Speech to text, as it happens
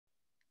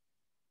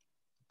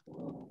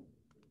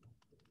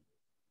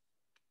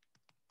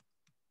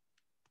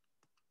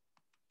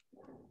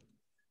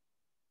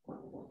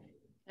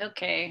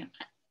Okay.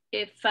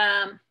 If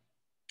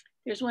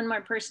there's one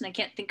more person, I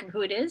can't think of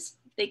who it is.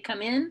 If they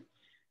come in,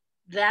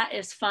 that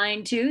is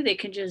fine too. They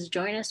can just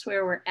join us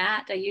where we're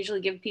at. I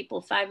usually give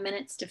people 5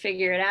 minutes to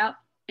figure it out,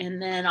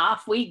 and then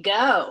off we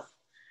go.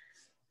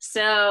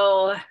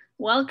 So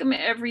welcome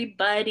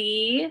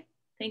everybody.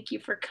 Thank you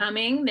for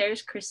coming.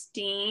 There's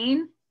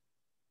Christine.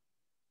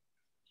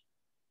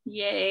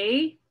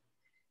 Yay.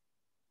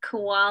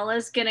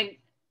 Koala's gonna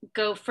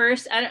go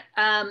first. I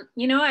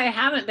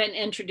haven't been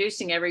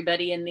introducing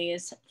everybody in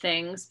these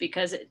things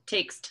because it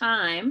takes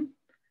time,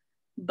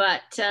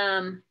 but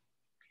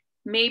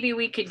maybe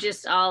we could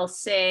just all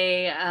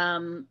say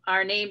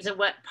our names and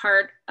what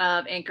part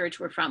of Anchorage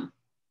we're from.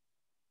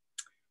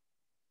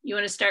 You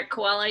want to start,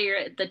 Koala? You're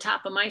at the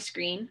top of my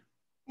screen.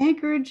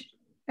 Anchorage,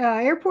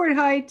 Airport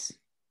Heights.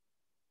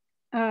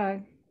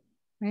 My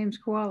name's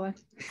Koala.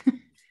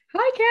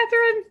 Hi,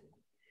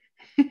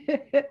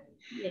 Catherine.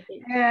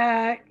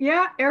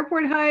 Yeah,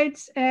 Airport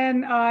Heights,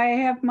 and I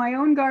have my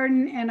own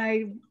garden, and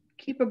I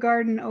keep a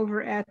garden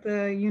over at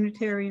the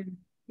Unitarian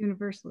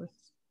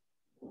Universalists.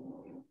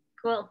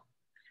 Cool.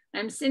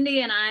 I'm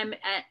Cindee, and I'm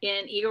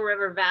in Eagle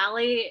River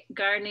Valley,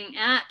 gardening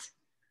at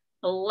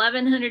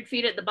 1,100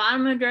 feet at the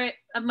bottom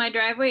of my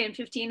driveway and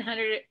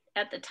 1,500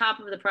 at the top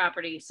of the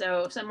property.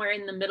 So somewhere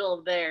in the middle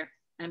of there,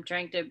 I'm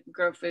trying to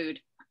grow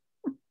food.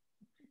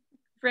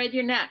 Fred,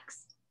 you're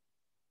next.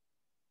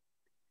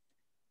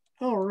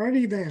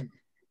 Alrighty then.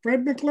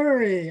 Fred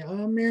McCleary,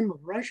 I'm in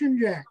Russian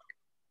Jack.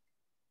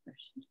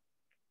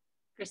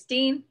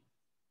 Christine.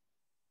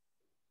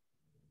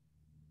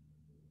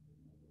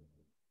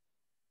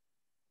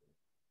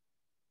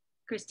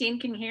 Christine,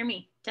 can you hear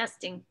me?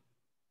 Testing.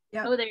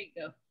 Yeah. Oh, there you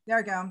go. There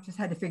we go. Just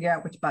had to figure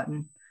out which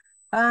button.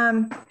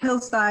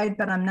 Hillside,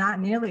 but I'm not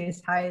nearly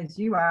as high as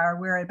you are.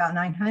 We're at about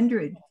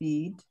 900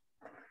 feet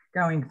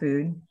growing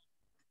food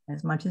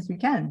as much as we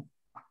can.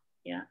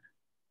 Yeah.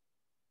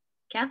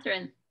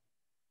 Catherine.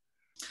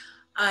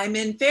 I'm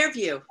in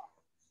Fairview.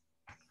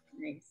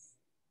 Nice.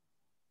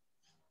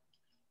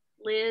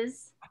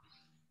 Liz.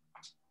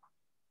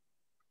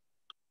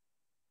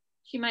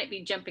 She might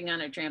be jumping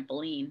on a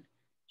trampoline.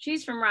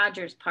 She's from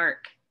Rogers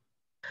Park.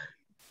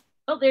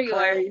 Oh, there you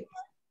are.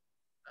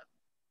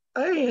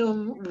 I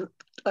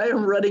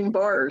am running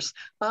bars.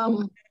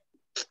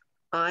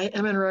 I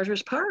am in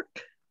Rogers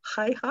Park.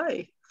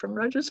 Hi, from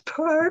Rogers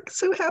Park.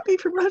 So happy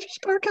from Rogers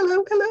Park.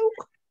 Hello.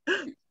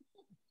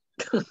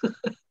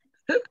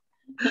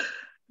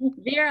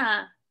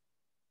 Vera.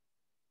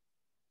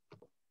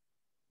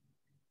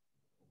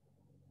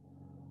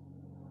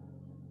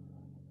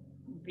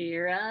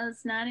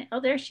 Vera's not in. Oh,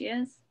 there she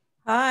is.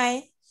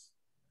 Hi.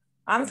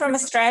 I'm from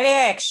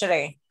Australia,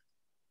 actually.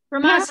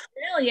 From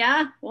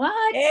Australia?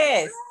 What?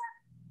 Yes.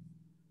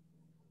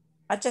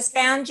 I just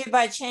found you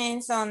by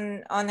chance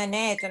on the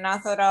net, and I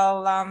thought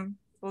I'll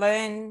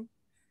learn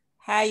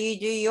how you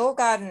do your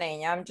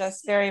gardening. I'm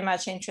just very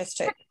much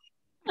interested.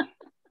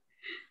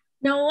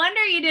 No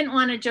wonder you didn't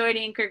want to join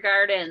Anchor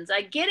Gardens.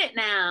 I get it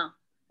now.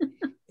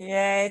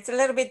 Yeah, it's a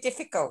little bit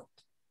difficult.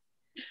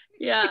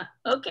 Yeah.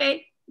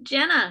 Okay.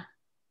 Jenna.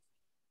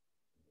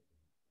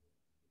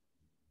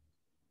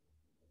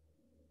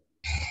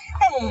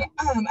 Hey,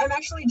 I'm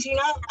actually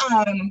Gina,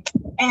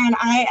 and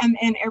I am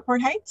in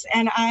Airport Heights,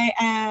 and I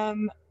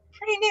am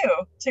pretty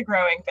new to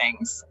growing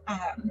things,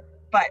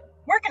 but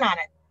working on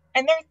it.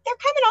 And they're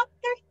coming up.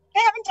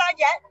 They haven't died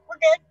yet. We're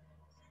good.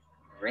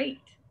 Great.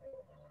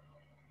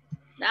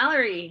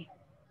 Valerie.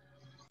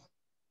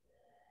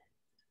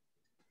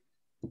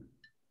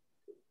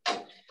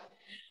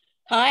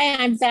 Hi,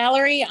 I'm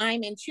Valerie.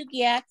 I'm in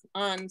Chugiak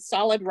on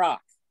Solid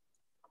Rock.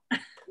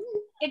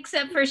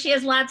 Except for she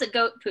has lots of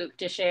goat poop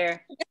to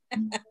share.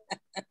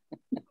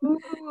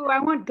 Ooh, I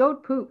want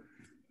goat poop.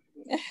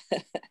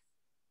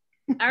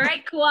 All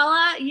right,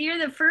 Koala, you're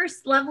the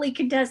first lovely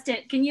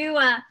contestant. Can you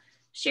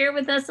share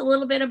with us a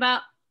little bit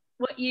about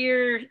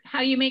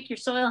how you make your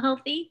soil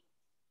healthy?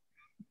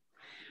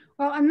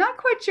 Well, I'm not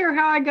quite sure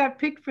how I got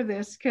picked for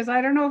this because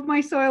I don't know if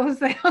my soil is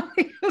the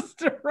healthiest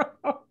to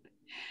grow.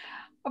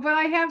 But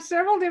I have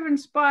several different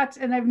spots,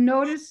 and I've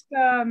noticed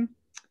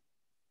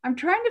I'm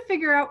trying to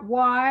figure out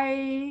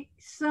why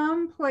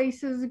some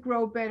places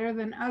grow better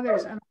than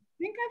others. And I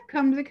think I've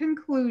come to the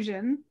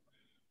conclusion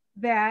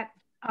that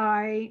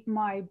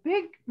my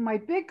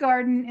big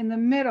garden in the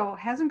middle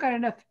hasn't got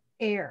enough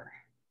air.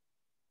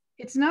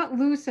 It's not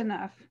loose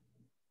enough.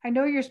 I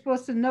know you're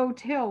supposed to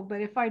no-till,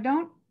 but if I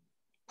don't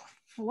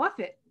fluff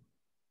it,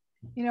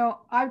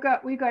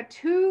 we've got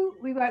two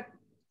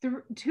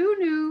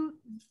new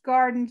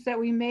gardens that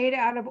we made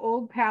out of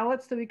old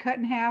pallets that we cut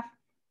in half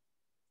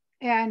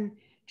and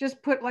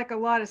just put like a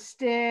lot of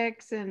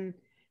sticks and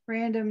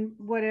random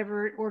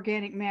whatever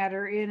organic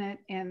matter in it,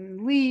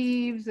 and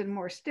leaves and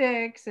more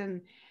sticks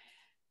and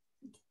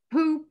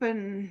poop,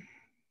 and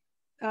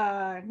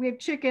we have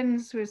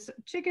chickens with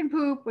chicken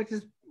poop, which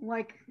is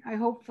like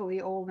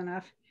hopefully old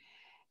enough,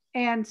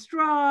 and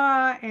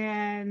straw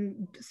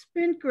and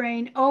spent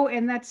grain. Oh,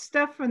 and that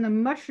stuff from the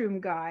mushroom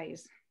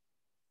guys.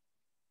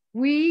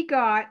 we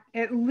got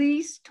at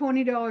least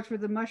 $20 for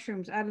the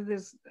mushrooms out of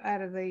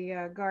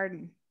the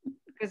garden,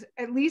 because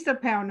at least a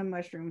pound of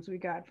mushrooms we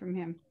got from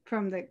him,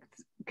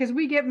 because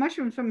we get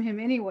mushrooms from him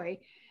anyway.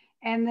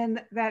 And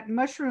then that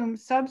mushroom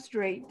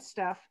substrate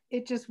stuff,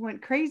 it just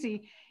went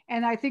crazy.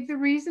 And I think the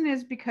reason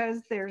is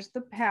because there's the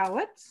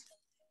pallets,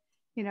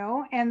 you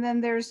know, and then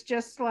there's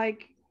just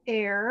like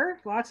air,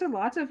 lots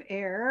of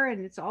air,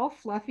 and it's all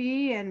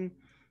fluffy. And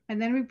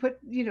then we put,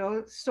 you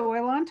know,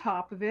 soil on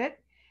top of it.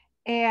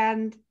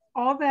 And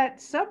all that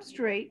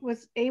substrate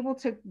was able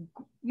to,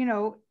 you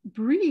know,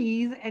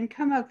 breathe and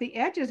come out the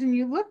edges. And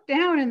you look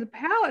down in the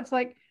pallets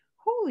like,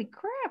 holy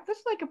crap,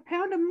 that's like a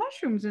pound of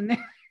mushrooms in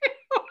there.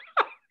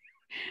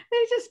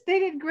 They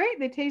did great.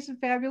 They tasted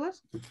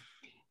fabulous.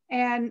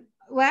 And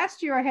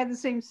last year I had the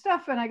same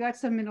stuff and I got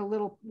some in a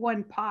little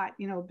one pot,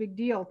 you know, big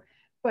deal.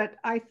 But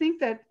I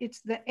think that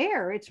it's the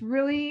air. It's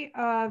really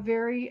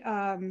very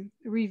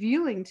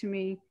revealing to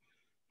me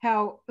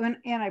how, and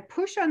I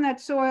push on that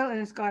soil and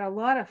it's got a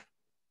lot of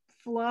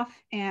fluff,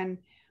 and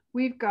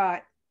we've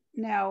got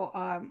now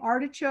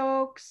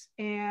artichokes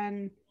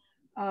and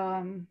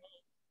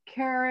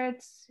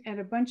carrots and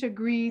a bunch of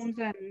greens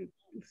and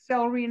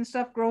celery and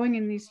stuff growing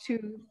in these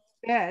 2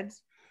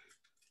 beds,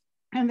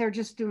 and they're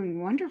just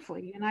doing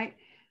wonderfully. And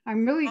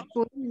I'm really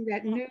believing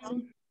that new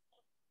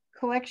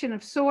collection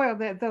of soil,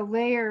 that the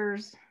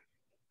layers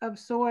of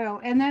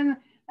soil. And then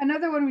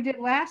another one we did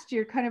last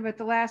year, kind of at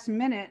the last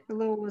minute, the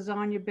little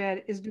lasagna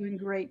bed is doing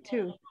great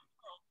too.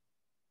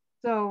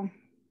 So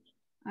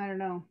I don't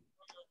know.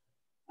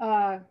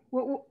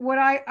 What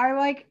I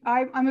like,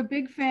 I'm a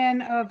big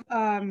fan of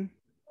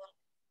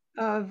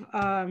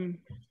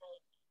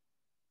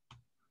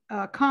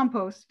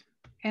compost,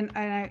 and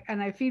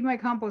I feed my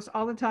compost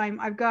all the time.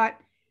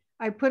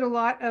 I put a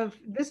lot of,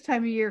 this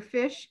time of year,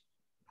 fish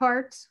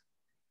parts,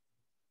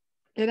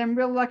 and I'm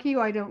real lucky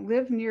I don't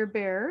live near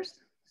bears.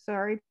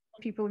 Sorry,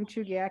 people in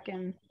Chugiak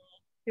and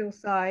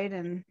Hillside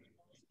and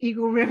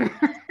Eagle River.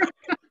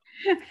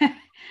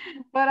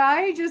 But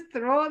I just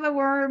throw the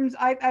worms.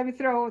 I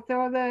throw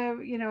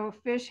the, you know,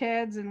 fish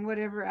heads and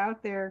whatever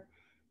out there,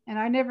 and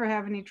I never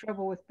have any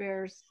trouble with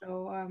bears.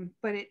 So,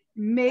 but it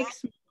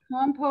makes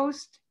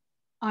compost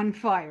on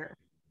fire.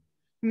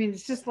 I mean,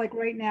 it's just like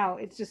right now,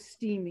 it's just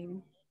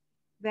steaming.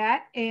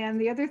 That, and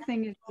the other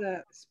thing is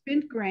the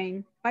spent grain.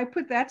 If I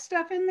put that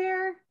stuff in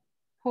there,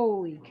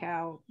 holy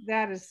cow,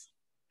 that is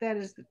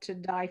to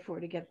die for,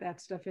 to get that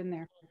stuff in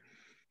there.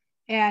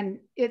 And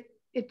it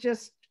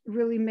just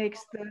really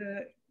makes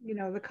the, you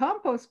know, the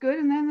compost good,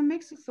 and then it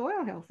makes the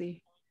soil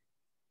healthy.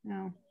 You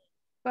know,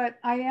 but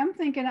I am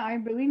thinking I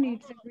really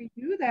need to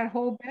redo that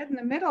whole bed in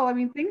the middle. I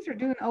mean, things are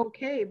doing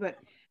okay, but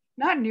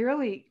not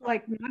nearly,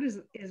 like, not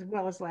as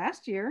well as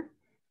last year.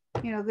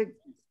 You know, the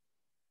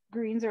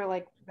greens are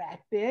like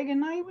that big,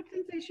 and I would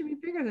think they should be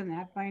bigger than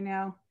that by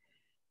now.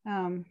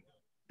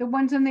 The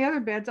ones in the other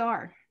beds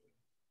are.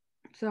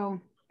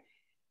 So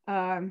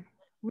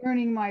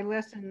learning my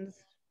lessons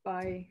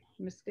by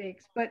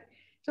mistakes, but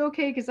it's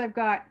okay because I've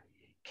got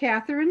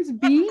Catherine's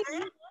beans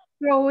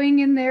growing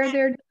in there.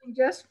 They're doing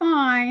just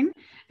fine.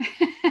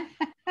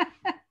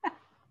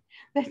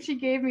 That she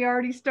gave me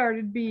already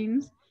started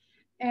beans.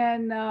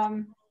 And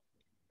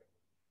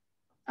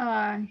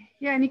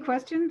yeah, any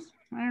questions?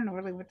 I don't know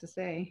really what to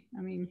say.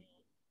 I mean,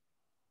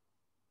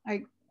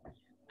 I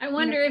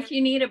wonder if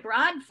you need a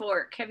broad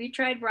fork. Have you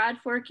tried broad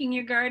forking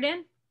your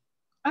garden?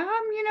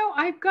 You know,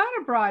 I've got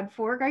a broad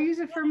fork. I use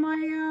it for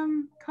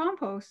my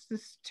compost, to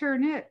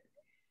turn it.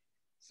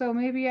 So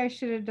maybe I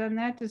should have done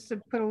that, just to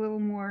put a little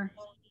more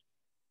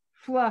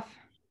fluff.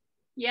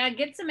 Yeah,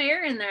 get some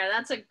air in there.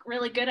 That's a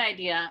really good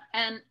idea.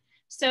 And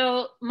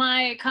so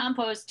my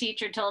compost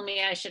teacher told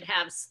me I should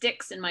have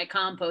sticks in my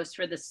compost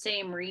for the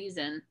same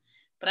reason,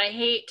 but I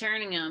hate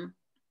turning them.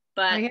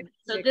 But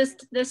so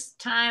this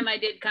time I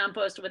did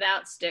compost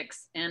without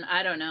sticks, and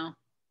I don't know.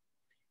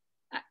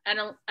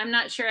 I'm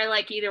not sure I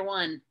like either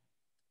one.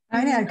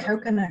 I'd add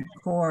coconut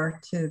core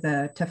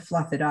to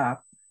fluff it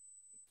up.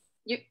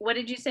 What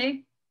did you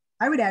say?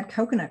 I would add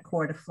coconut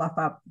core to fluff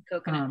up.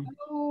 Coconut.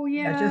 Oh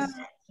yeah.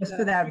 Just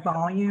for that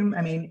volume.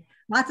 I mean,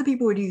 lots of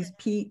people would use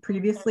peat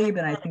previously,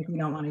 but I think we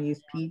don't want to use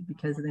peat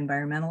because of the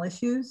environmental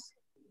issues.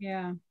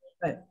 Yeah.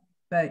 But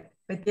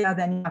yeah,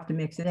 then you have to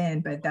mix it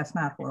in, but that's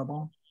not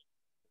horrible.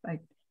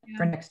 Like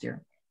for next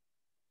year.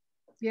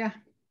 Yeah.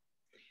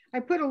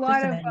 I put a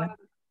lot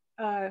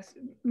of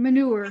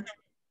manure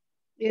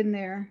in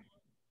there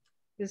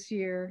this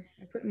year.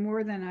 I put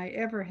more than I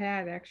ever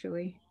had,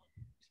 actually.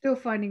 Still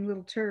finding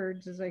little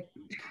turds as I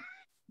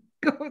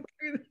go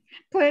through the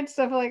plant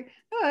stuff, like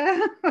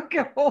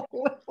a whole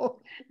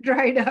little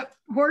dried up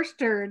horse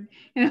turd,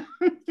 you know.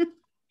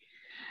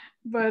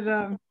 But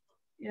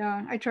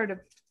yeah, I try to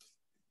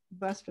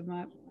bust them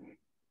up.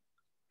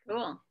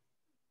 Cool.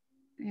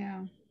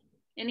 Yeah.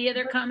 Any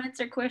other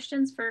comments or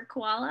questions for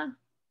Koala?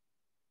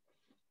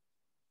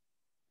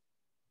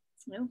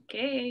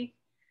 Okay.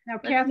 Now,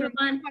 Catherine,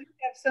 I want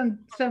to have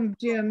some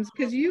gems,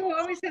 because you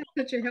always have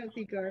such a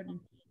healthy garden.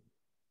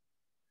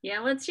 Yeah,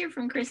 let's hear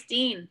from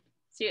Christine.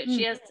 See what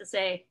she has to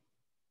say.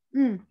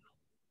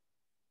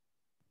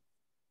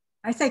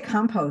 I say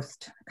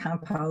compost,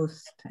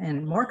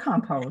 and more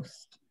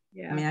compost.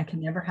 Yeah. I mean, I can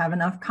never have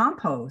enough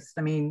compost.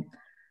 I mean,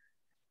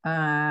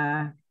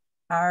 our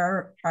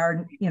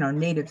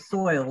native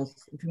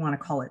soils, if you want to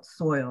call it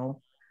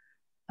soil,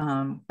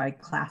 by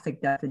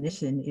classic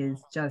definition,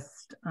 is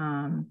just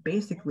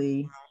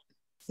basically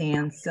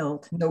sand,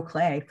 silt, no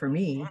clay for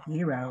me,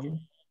 0.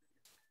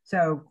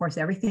 So of course,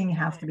 everything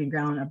has to be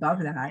grown above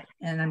that.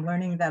 And I'm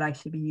learning that I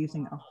should be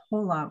using a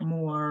whole lot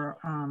more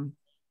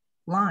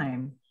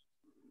lime.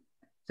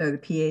 So the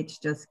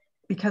pH, just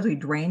because we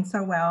drain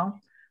so well,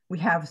 we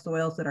have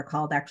soils that are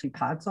called actually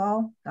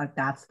podzol.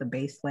 That's the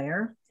base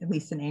layer, at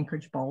least in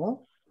Anchorage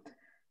Bowl.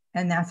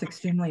 And that's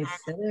extremely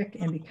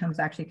acidic and becomes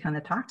actually kind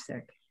of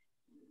toxic.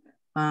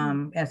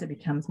 As it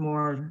becomes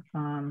more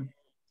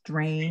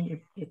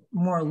drained,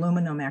 more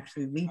aluminum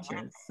actually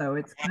leaches. So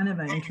it's kind of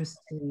an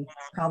interesting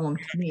problem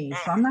to me.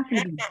 So I'm not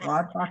going to be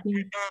broad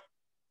rocking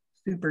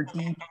super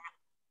deep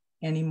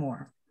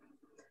anymore.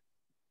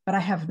 But I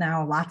have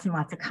now lots and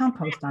lots of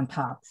compost on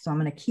top. So I'm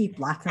going to keep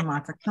lots and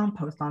lots of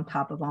compost on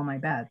top of all my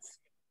beds.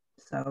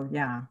 So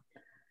yeah.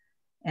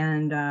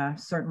 And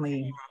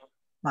certainly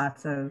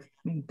lots of,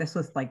 I mean, this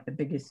was like the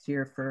biggest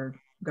year for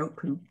goat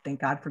poop. Thank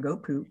God for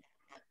goat poop.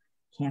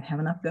 Can't have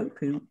enough goat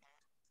poop.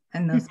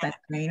 And the spent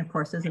grain, of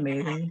course, is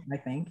amazing, I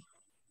think.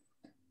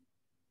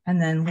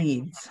 And then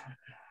leaves,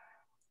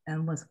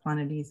 endless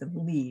quantities of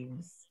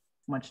leaves,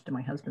 much to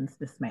my husband's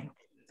dismay.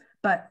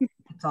 But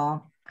it's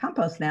all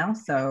compost now,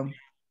 so,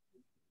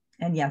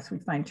 and yes, we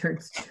find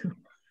turds too.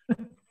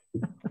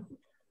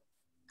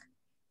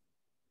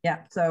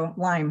 Yeah, so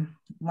lime,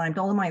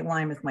 dolomite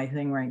lime is my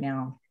thing right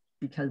now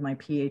because my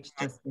pH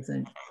just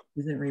isn't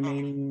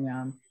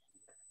remaining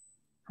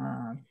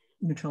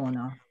neutral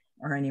enough,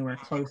 or anywhere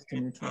close to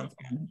neutral. It's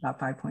about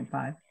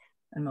 5.5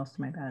 in most of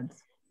my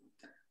beds.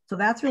 So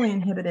that's really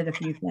inhibited a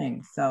few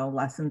things. So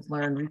lessons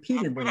learned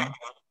repeatedly.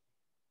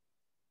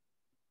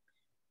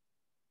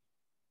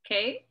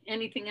 Okay,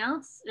 anything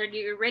else? Are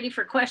you ready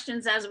for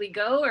questions as we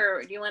go,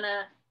 or do you want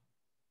to?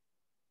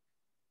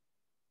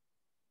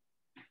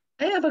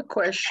 I have a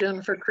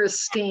question for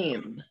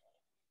Christine.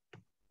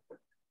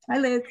 Hi,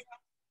 Liz.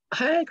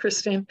 Hi,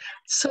 Christine.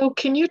 So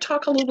can you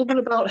talk a little bit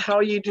about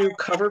how you do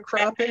cover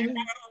cropping?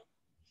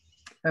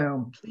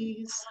 Oh,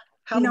 please.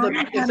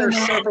 If there's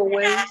several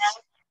ways.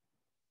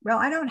 Well,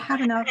 I don't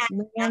have enough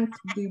land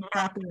to do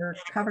proper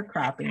cover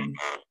cropping.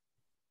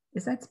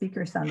 Does that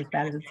speaker sound as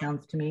bad as it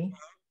sounds to me?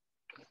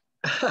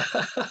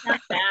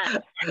 Not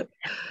bad.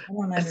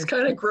 It's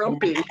kind of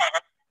grumpy.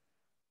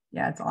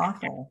 Yeah, it's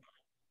awful.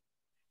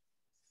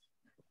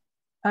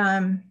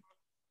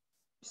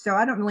 So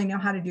I don't really know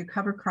how to do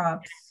cover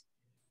crops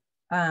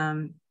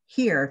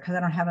here because I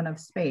don't have enough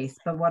space.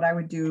 But what I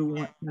would do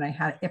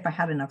if I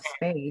had enough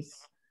space,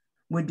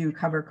 would do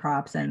cover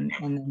crops and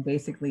then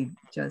basically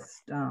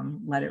just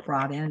let it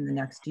rot in the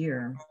next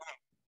year.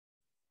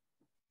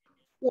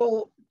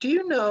 Well, do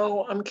you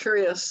know, I'm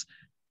curious,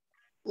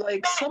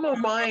 like some of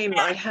mine,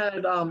 I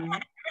have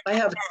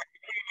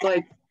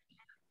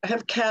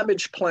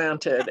cabbage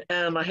planted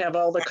and I have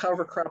all the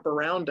cover crop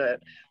around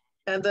it.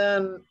 And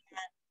then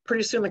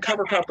pretty soon the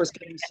cover crop was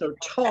getting so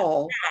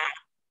tall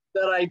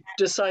that I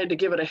decided to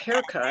give it a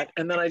haircut.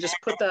 And then I just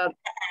put that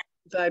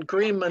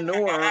green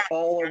manure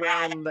all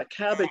around the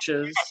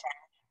cabbages.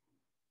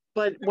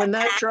 But when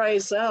that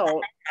dries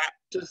out,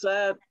 does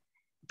that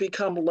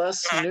become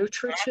less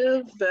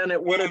nutritive than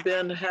it would have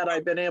been had I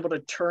been able to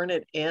turn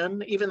it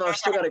in, even though I've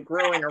still got it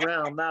growing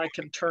around, that I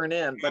can turn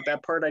in, but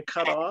that part I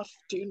cut off?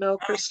 Do you know,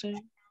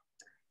 Christine?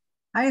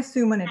 I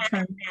assume when it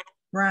turns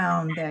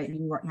brown that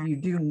you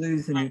do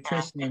lose the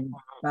nutrition,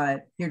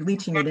 but you're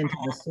leaching it into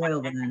the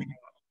soil then,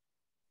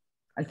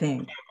 I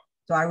think.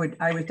 So I would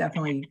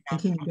definitely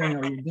continue doing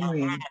what you're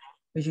doing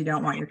because you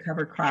don't want your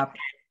cover crop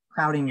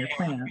crowding your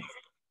plants.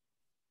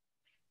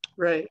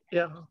 Right,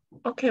 yeah.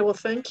 Okay, well,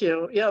 thank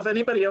you. Yeah, if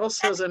anybody else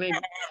has anything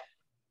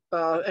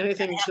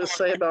to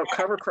say about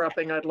cover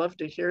cropping, I'd love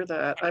to hear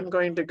that. I'm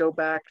going to go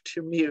back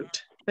to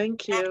mute.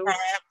 Thank you.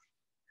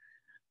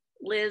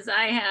 Liz,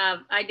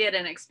 I did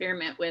an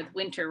experiment with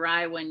winter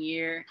rye one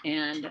year,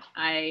 and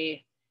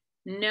I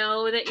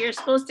know that you're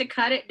supposed to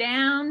cut it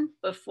down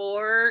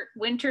before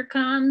winter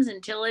comes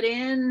and till it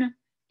in.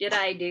 Did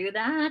I do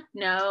that?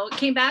 No. It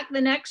came back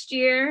the next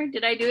year.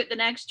 Did I do it the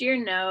next year?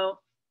 No.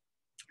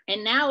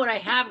 And now what I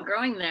have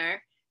growing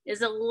there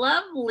is a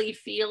lovely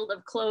field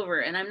of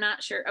clover, and I'm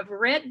not sure, of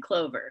red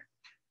clover,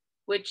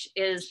 which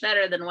is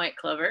better than white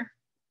clover,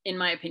 in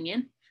my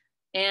opinion.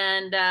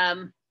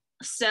 And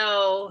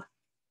so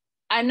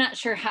I'm not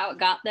sure how it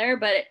got there,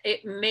 but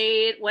it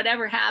made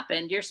whatever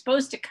happened. You're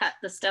supposed to cut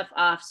the stuff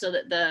off so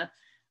that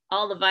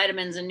all the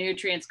vitamins and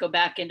nutrients go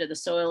back into the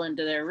soil,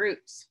 into their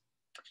roots.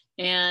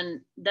 And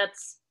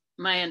that's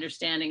my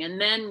understanding. And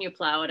then you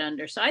plow it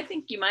under. So I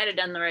think you might have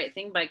done the right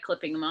thing by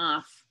clipping them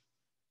off,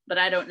 but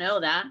I don't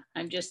know that.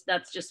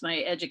 That's just my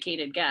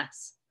educated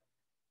guess.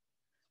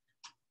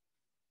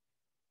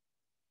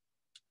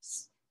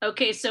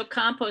 Okay, so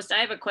compost. I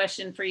have a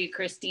question for you,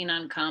 Christine,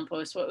 on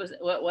compost. What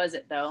was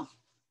it though?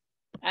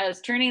 I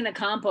was turning the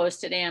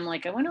compost today. I'm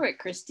like, I wonder what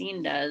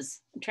Christine does.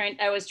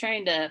 I was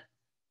trying to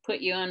put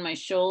you on my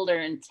shoulder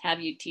and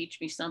have you teach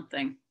me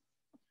something.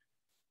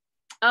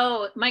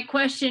 Oh, my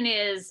question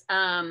is,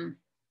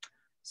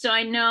 so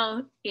I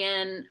know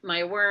in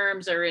my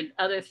worms or in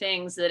other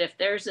things that if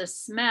there's a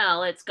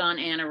smell, it's gone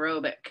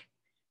anaerobic.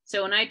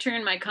 So when I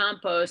turn my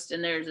compost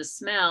and there's a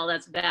smell,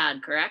 that's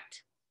bad,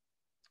 correct?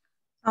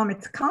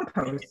 It's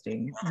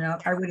composting. You know,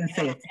 I wouldn't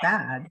say it's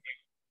bad.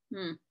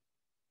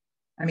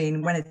 I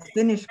mean, when it's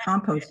finished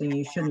composting,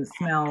 you shouldn't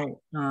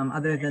smell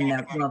other than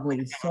that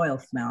lovely soil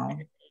smell.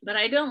 But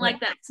I don't like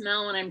that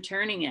smell when I'm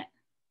turning it.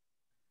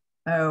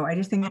 Oh, I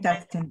just think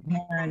that's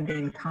inherent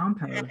in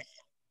compost.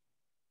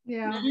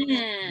 Yeah.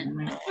 Yeah.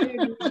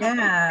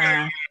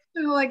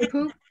 Like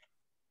poop.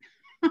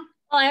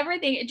 Well,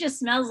 everything, it just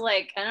smells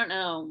like, I don't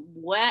know,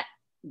 wet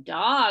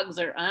dogs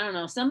or I don't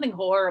know, something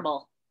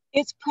horrible.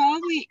 It's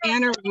probably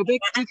anaerobic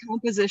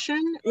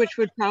decomposition, which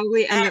would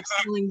probably end up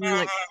smelling more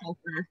like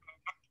sulfur.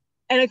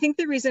 And I think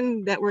the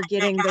reason that we're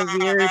getting the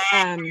weird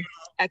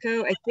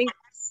echo, I think,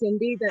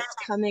 Cindee, that's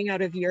coming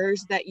out of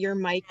yours, that your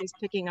mic is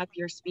picking up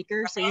your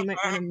speaker, so you might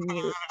want to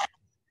mute.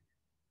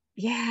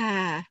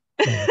 Yeah.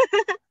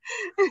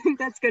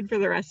 That's good for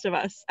the rest of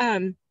us.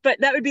 But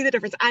that would be the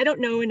difference. I don't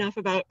know enough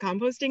about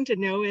composting to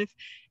know if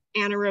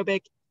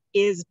anaerobic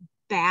is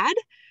bad,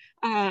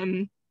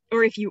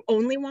 or if you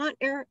only want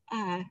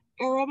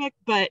aerobic,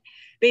 but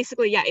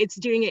basically, yeah, it's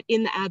doing it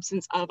in the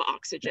absence of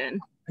oxygen.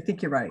 I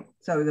think you're right.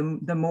 So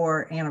the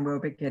more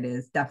anaerobic it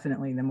is,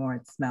 definitely the more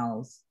it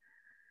smells.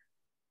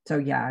 So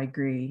yeah, I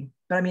agree.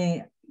 But I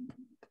mean,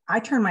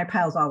 I turn my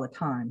piles all the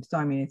time. So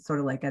I mean, it's sort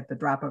of like at the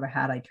drop of a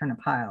hat, I turn a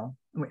pile,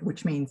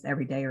 which means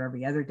every day or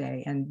every other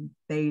day. And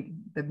the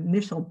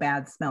initial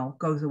bad smell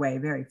goes away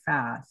very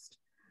fast.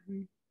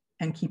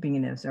 And keeping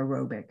it as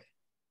aerobic,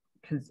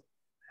 because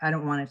I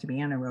don't want it to be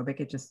anaerobic.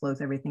 It just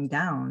slows everything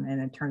down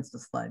and it turns to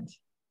sludge.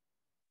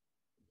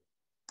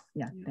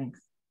 Yeah,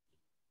 thanks.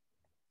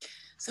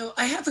 So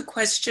I have a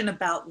question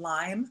about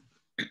lime.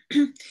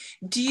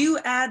 Do you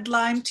add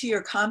lime to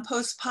your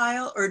compost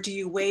pile or do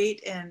you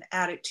wait and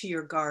add it to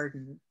your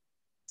garden?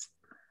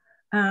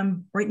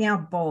 Right now,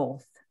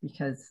 both,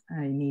 because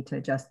I need to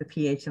adjust the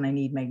pH and I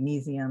need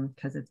magnesium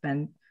because it's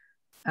been,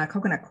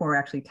 coconut coir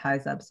actually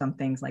ties up some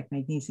things like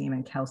magnesium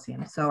and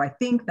calcium. So I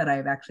think that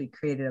I've actually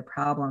created a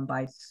problem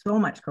by so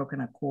much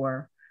coconut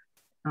coir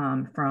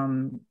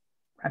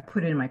I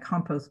put it in my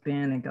compost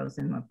bin, it goes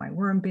in with my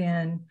worm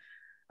bin.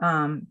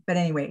 But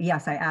anyway,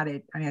 yes, I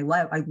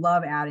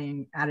love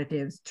adding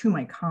additives to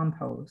my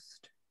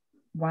compost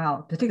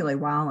particularly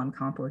while I'm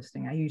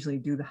composting. I usually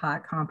do the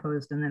hot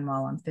compost, and then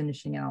while I'm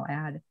finishing it, I'll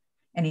add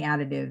any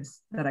additives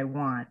that I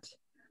want.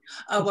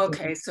 Oh,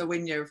 okay. So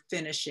when you're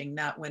finishing,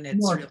 not when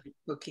it's really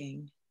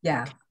cooking.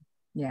 Yeah, okay.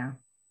 Yeah.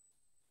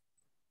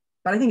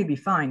 But I think it'd be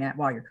fine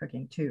while you're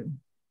cooking too.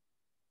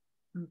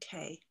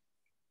 Okay,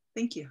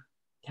 thank you.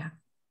 Yeah.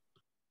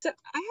 So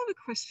I have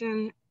a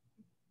question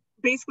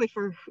basically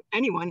for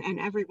anyone and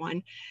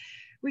everyone,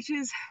 which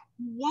is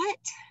what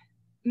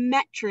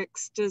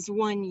metrics does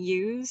one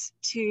use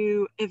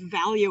to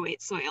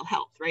evaluate soil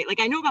health, right? Like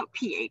I know about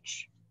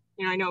pH,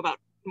 I know about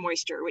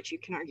moisture, which you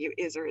can argue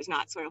is or is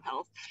not soil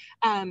health.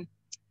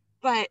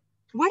 But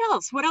what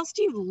else? What else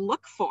do you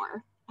look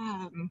for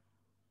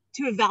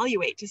to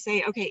evaluate, to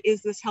say, okay,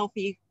 is this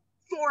healthy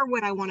for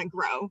what I want to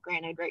grow?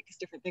 Granted, right, because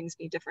different things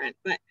need different,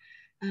 but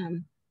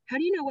how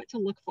do you know what to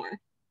look for?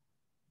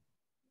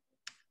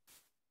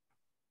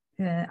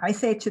 I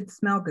say it should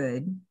smell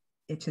good.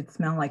 It should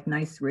smell like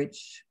nice,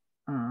 rich,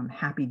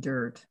 happy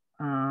dirt.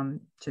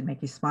 Should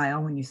make you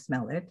smile when you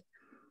smell it.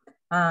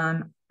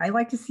 I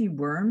like to see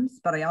worms,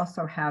 but I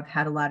also have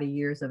had a lot of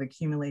years of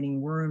accumulating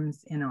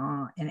worms in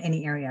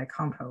any area I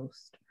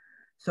compost.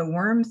 So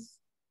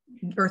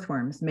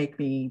earthworms make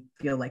me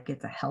feel like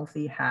it's a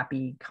healthy,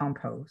 happy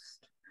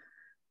compost.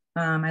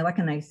 I like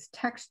a nice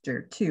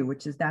texture too,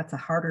 that's a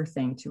harder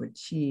thing to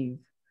achieve.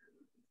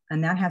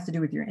 And that has to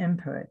do with your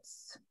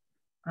inputs.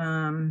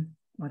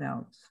 What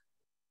else?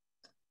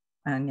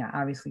 And yeah,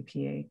 obviously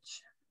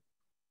pH.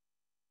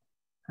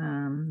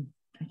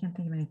 I can't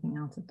think of anything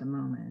else at the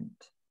moment.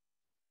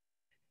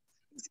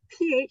 Is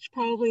pH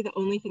probably the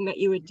only thing that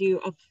you would do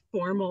a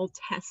formal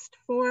test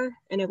for,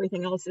 and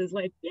everything else is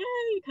like, yeah,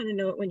 you kind of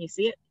know it when you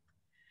see it?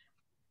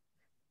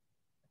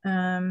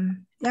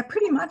 Yeah,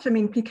 pretty much. I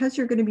mean, because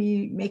you're going to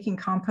be making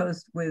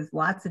compost with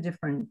lots of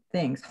different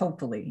things,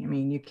 hopefully. I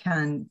mean,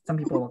 some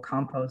people will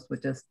compost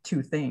with just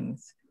 2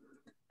 things.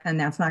 And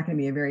that's not going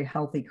to be a very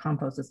healthy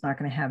compost. It's not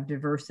going to have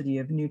diversity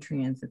of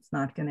nutrients. It's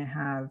not going to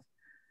have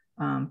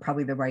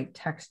probably the right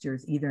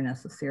textures either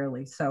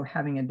necessarily. So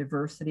having a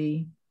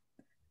diversity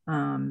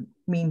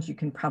means you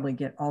can probably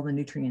get all the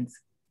nutrients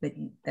that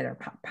are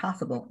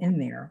possible in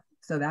there.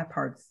 So that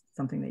part's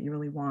something that you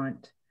really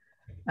want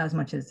as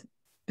much as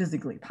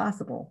physically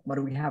possible. What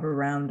do we have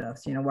around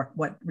us?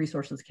 What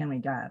resources can we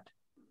get?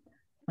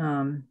 I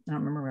don't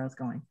remember where I was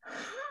going.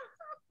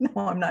 No,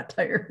 I'm not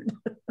tired.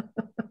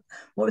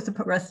 What was the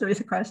rest of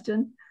the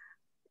question?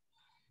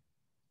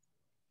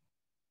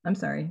 I'm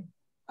sorry.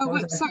 Oh,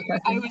 What was sorry, the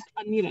I question? was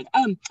unmuted.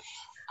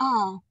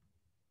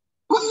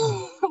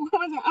 What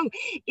was it? Oh,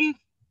 if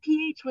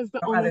pH was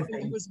the only Other thing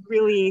that things. was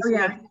really Oh, sort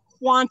yeah. of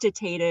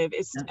quantitative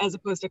Yeah. as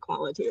opposed to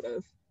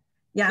qualitative.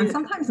 Yeah, and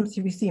sometimes if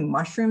you see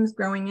mushrooms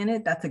growing in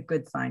it, that's a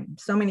good sign.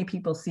 So many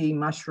people see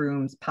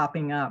mushrooms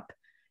popping up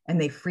and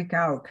they freak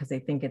out because they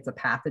think it's a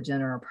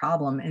pathogen or a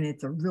problem. And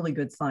it's a really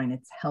good sign.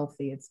 It's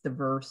healthy, it's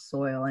diverse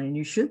soil. And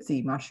you should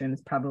see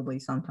mushrooms probably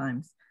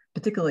sometimes,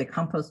 particularly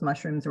compost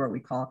mushrooms, or what we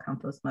call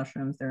compost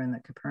mushrooms. They're in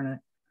the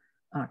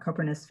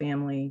Copernus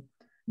family,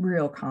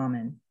 real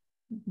common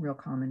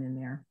in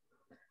there.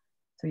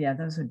 So yeah,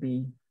 those would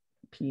be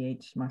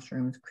pH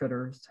mushrooms,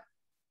 critters.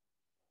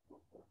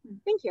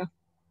 Thank you.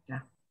 Yeah.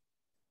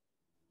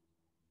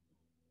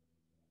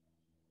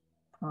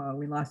 Oh,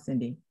 we lost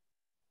Cindee.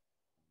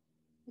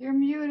 You're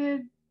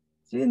muted.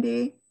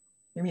 Cindee,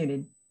 you're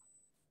muted.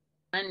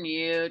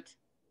 Unmute.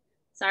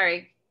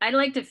 Sorry. I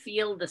like to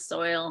feel the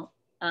soil.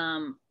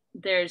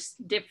 There's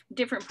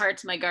different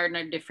parts of my garden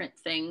are different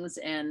things.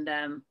 And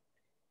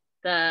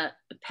the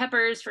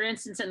peppers, for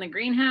instance, in the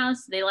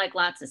greenhouse, they like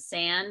lots of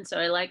sand. So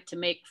I like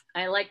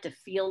to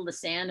feel the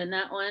sand in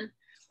that one.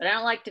 But I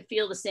don't like to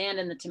feel the sand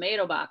in the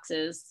tomato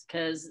boxes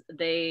because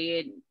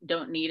they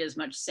don't need as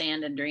much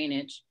sand and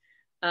drainage.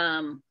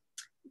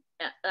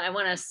 I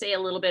want to say a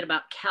little bit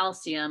about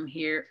calcium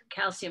here.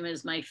 Calcium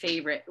is my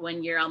favorite.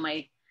 One year all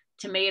my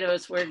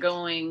tomatoes were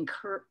going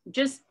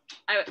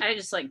I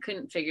just like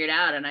couldn't figure it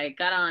out. And I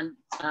got on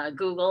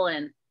Google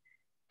and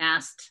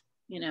asked,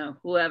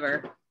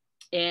 whoever,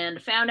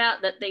 and found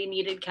out that they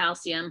needed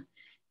calcium.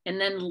 And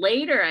then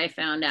later I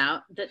found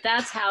out that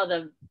that's how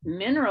the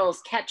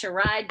minerals catch a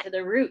ride to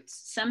the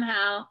roots.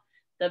 Somehow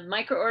the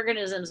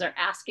microorganisms are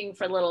asking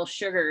for little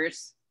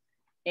sugars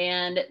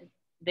and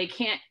they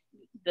can't,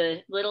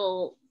 the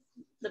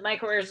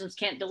microorganisms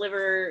can't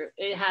deliver.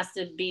 It has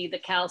to be the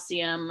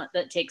calcium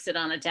that takes it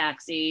on a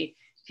taxi.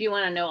 If you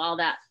want to know all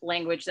that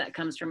language, that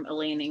comes from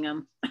Elaine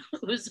Ingham,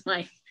 who's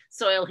my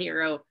soil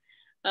hero.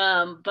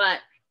 But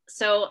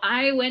so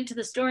I went to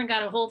the store and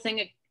got a whole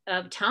thing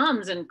of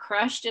Tums and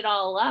crushed it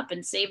all up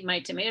and saved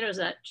my tomatoes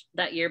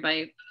that year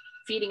by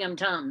feeding them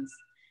Tums.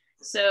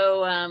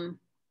 So,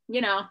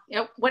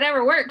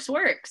 whatever works.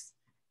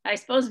 I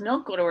suppose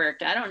milk would have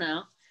worked. I don't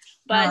know.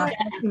 But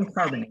calcium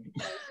carbonate.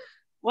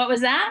 What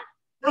was that?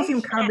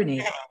 Calcium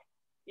carbonate.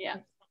 Yeah.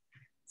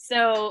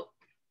 So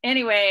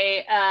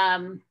anyway,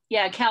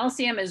 yeah,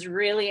 calcium is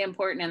really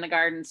important in the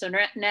garden. So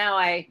now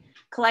I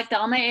collect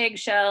all my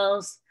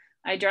eggshells,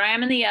 I dry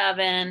them in the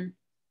oven,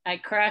 I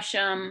crush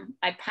them,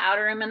 I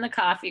powder them in the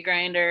coffee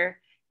grinder,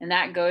 and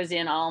that goes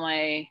in all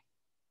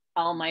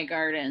my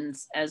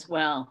gardens as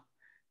well,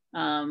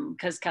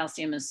 because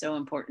calcium is so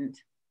important.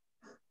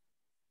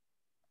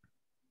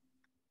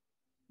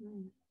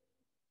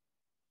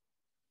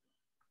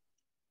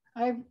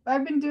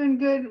 I've been doing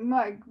good.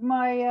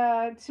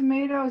 My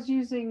tomatoes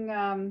using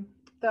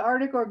the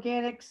Arctic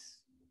Organics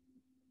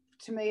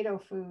tomato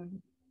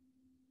food.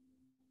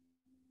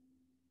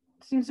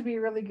 Seems to be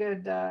a really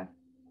good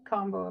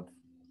combo of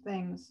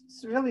things.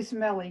 It's really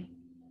smelly,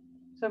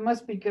 so it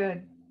must be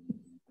good.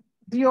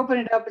 If you open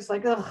it up, it's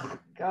like, oh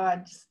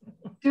God, just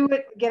do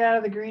it. Get out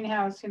of the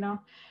greenhouse,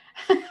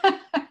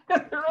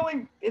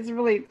 It's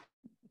really.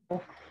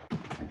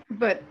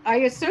 But I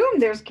assume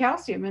there's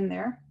calcium in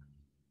there,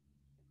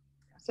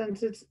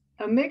 since it's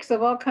a mix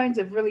of all kinds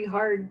of really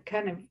hard,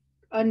 kind of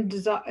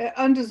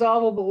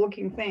undissolvable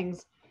looking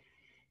things.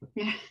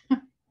 Yeah.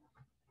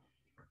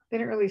 They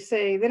don't really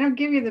say, they don't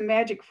give you the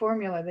magic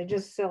formula, they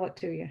just sell it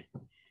to you.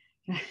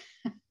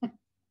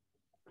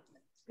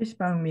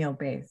 Fishbone meal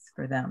base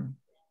for them.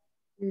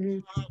 Mm-hmm.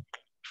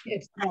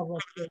 It's probably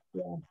good,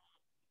 yeah.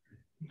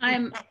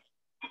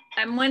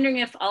 I'm wondering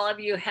if all of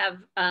you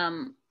have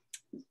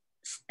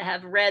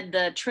read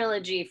the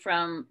trilogy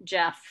from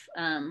Jeff,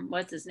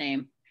 what's his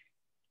name?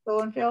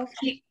 Lowenfels?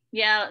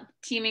 Yeah,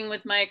 Teeming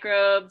with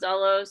Microbes,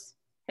 all those.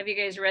 Have you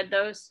guys read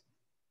those?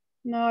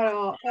 Not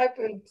all. I've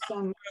read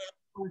some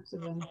parts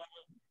of them.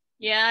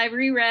 Yeah, I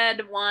reread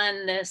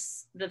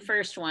the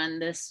first one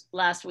this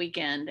last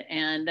weekend,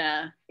 and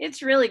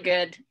it's really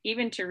good,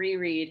 even to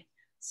reread.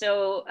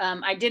 So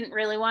I didn't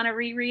really want to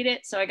reread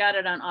it, so I got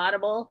it on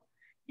Audible,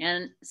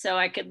 and so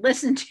I could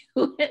listen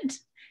to it.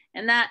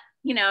 And that,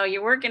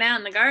 you're working out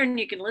in the garden,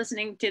 you can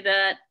listening to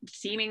that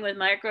Teeming with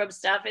Microbes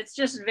stuff. It's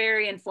just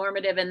very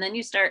informative. And then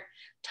you start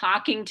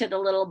talking to the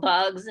little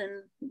bugs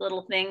and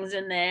little things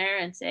in there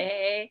and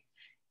say,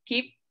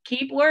 hey,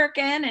 keep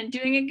working and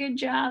doing a good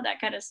job,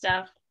 that kind of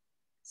stuff.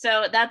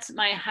 So that's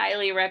my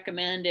highly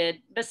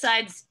recommended,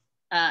 besides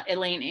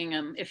Elaine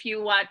Ingham. If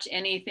you watch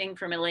anything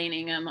from Elaine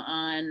Ingham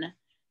on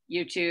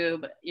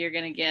YouTube, you're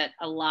going to get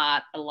a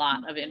lot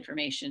of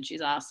information.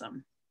 She's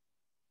awesome.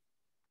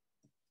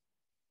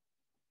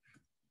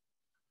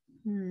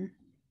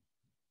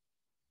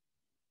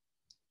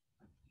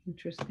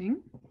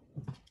 Interesting.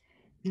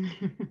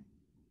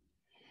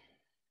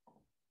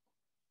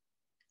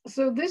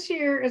 So this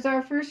year is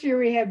our first year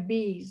we have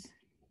bees,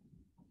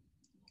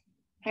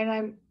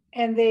 and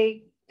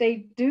they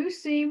do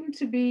seem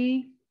to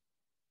be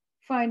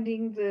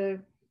finding the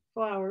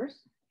flowers.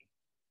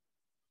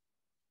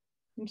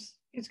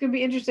 It's going to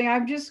be interesting.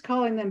 I'm just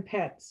calling them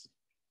pets.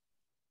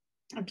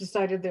 I've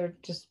decided they're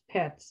just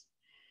pets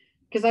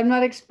because I'm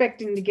not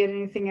expecting to get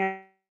anything out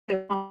of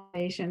the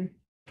pollination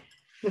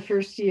the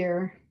first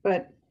year,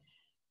 but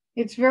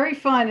it's very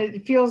fun.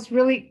 It feels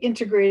really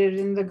integrated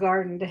in the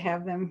garden to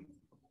have them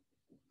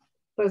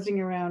buzzing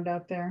around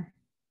out there.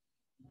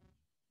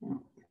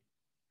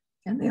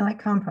 And they like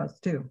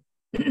compost too.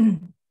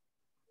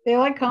 They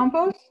like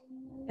compost?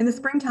 In the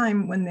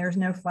springtime, when there's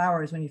no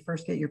flowers, when you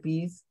first get your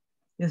bees,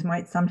 you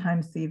might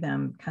sometimes see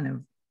them kind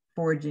of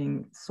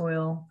foraging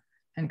soil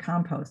and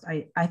compost.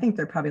 I think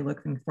they're probably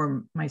looking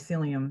for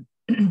mycelium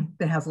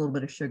that has a little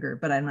bit of sugar,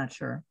 but I'm not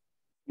sure.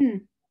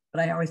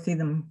 But I always see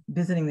them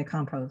visiting the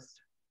compost.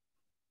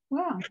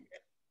 Wow.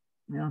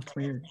 Yeah, it's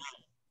weird.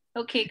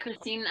 Okay,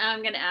 Christine,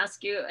 I'm going to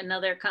ask you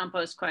another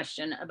compost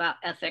question about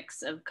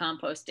ethics of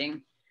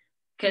composting,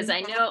 because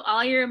I know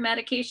all your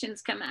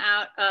medications come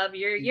out of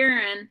your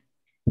urine,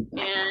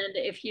 and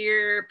if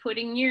you're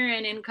putting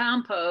urine in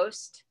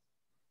compost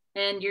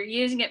and you're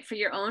using it for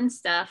your own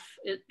stuff,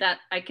 that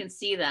I can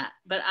see that.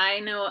 But I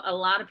know a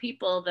lot of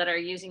people that are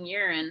using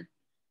urine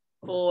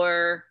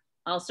for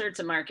all sorts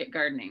of market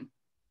gardening,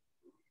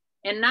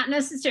 and not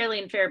necessarily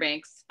in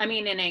Fairbanks, I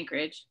mean in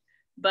Anchorage,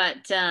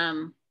 but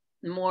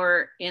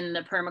more in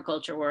the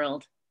permaculture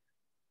world.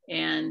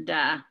 And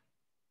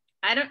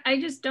I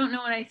just don't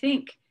know what I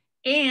think.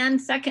 And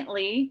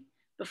secondly,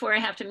 before I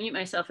have to mute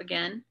myself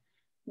again,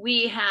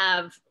 we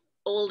have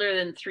older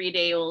than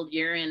 3-day-old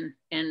urine,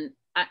 and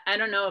I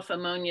don't know if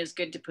ammonia is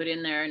good to put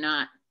in there or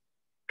not,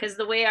 because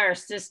the way our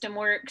system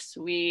works,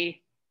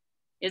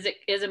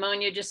 is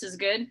ammonia just as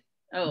good?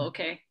 Oh,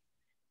 okay.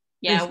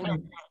 Yeah,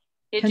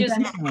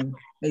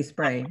 they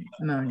spray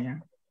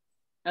ammonia.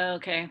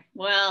 Okay,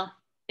 well,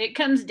 it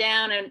comes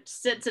down and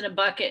sits in a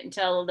bucket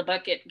until the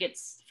bucket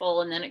gets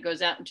full, and then it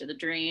goes out into the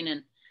drain.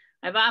 And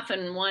I've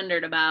often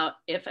wondered about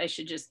if I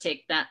should just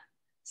take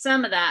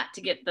some of that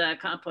to get the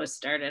compost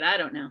started. I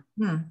don't know.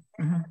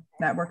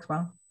 That works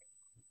well.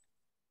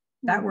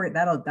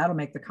 That'll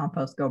make the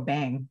compost go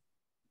bang.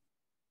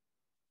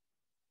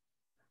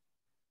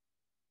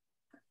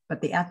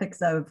 But the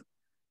ethics of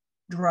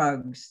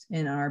drugs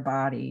in our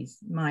bodies,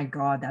 my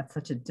God, that's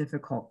such a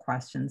difficult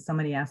question.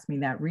 Somebody asked me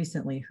that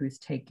recently who's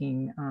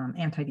taking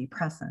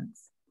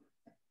antidepressants,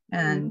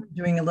 and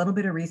doing a little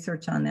bit of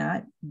research on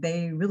that,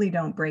 they really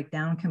don't break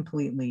down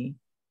completely.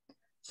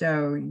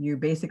 So you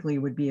basically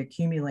would be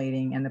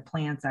accumulating and the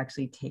plants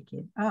actually take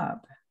it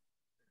up.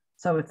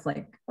 So it's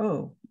like,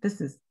 oh, this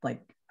is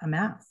like a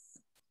mess.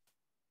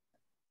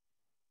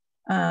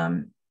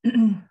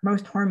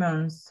 Most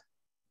hormones,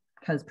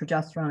 because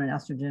progesterone and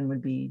estrogen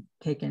would be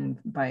taken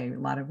by a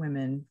lot of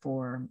women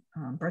for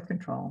birth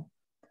control,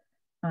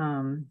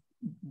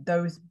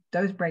 those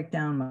break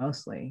down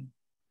mostly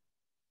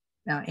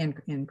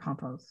in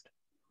compost.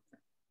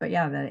 But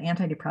yeah, the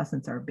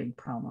antidepressants are a big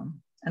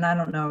problem. And I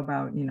don't know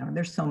about,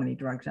 there's so many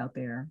drugs out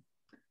there.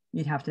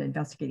 You'd have to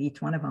investigate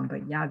each one of them.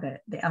 But yeah,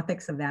 the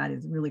ethics of that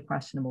is really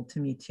questionable to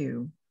me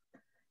too.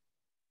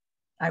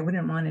 I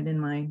wouldn't want it in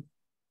my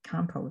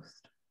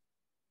compost.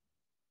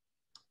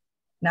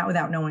 Not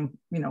without knowing,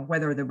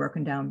 whether they're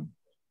broken down.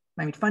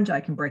 I mean, fungi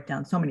can break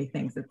down so many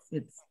things.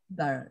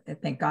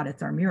 Thank God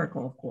it's our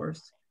miracle, of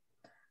course.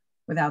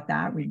 Without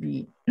that, we'd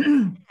be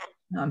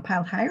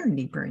piled higher and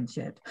deeper in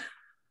shit,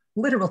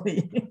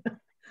 literally.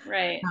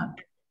 Right.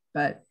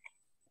 But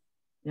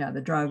yeah,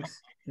 the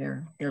drugs,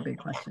 they're a big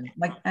question.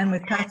 And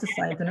with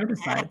pesticides and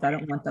herbicides, I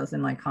don't want those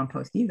in my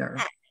compost either.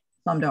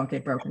 Some don't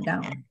get broken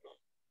down.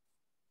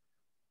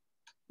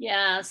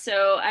 Yeah,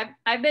 so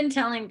I've been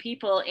telling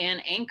people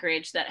in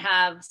Anchorage that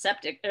have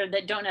septic, or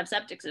that don't have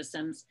septic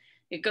systems,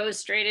 it goes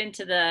straight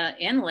into the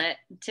inlet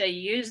to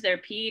use their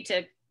pee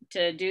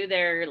to do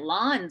their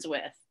lawns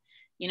with.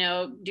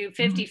 Do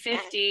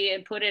 50-50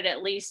 and put it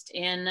at least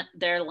in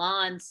their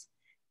lawns,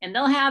 and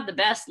they'll have the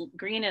best,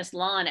 greenest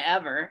lawn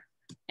ever.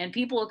 And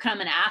people will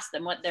come and ask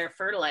them what their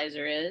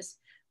fertilizer is,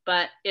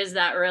 but is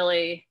that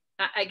really,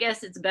 I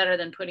guess it's better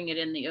than putting it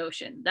in the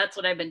ocean. That's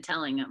what I've been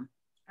telling them.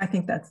 I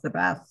think that's the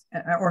best,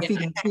 or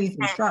feeding trees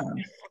and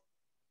shrubs.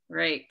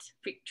 Right,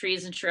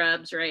 trees and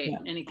shrubs, right, yeah.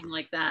 Anything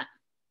like that.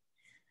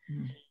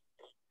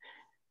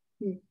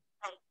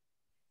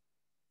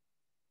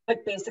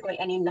 Like basically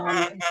any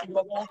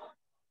non-consumable,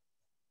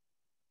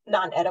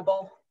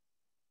 non-edible,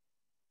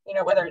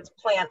 whether it's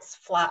plants,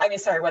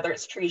 whether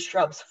it's trees,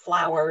 shrubs,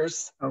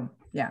 flowers. Oh,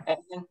 yeah.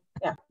 Anything.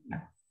 Yeah.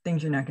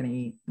 Things you're not going to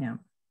eat, yeah.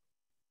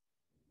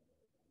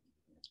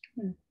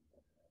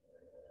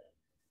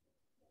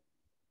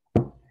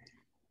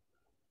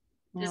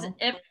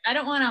 If I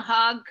don't want to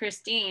hog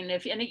Christine,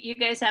 if any you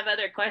guys have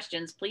other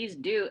questions, please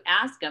do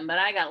ask them, but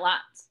I got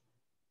lots.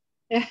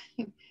 Yeah.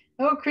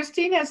 Oh,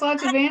 Christine has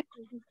lots of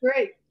answers. It's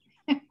great.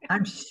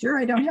 I'm sure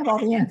I don't have all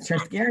the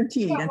answers,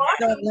 guaranteed. It's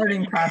still a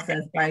learning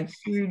process by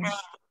huge.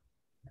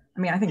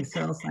 I think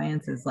soil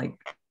science is I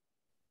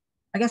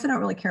guess I don't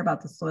really care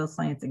about the soil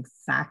science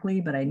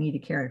exactly, but I need to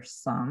care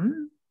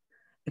some.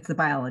 It's the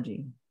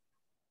biology.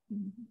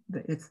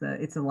 it's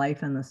the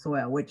life in the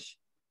soil, which,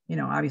 you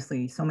know,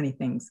 obviously so many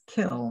things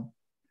kill.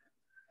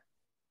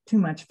 Too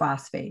much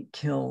phosphate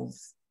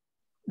kills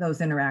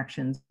those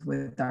interactions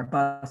with our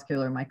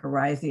vascular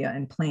mycorrhizia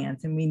and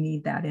plants, and we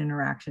need that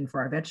interaction for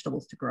our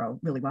vegetables to grow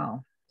really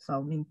well. So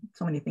I mean,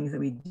 so many things that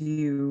we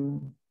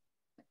do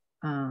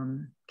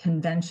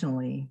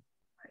conventionally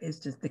is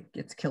just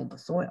it's killed the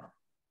soil.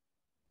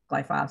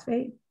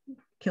 Glyphosate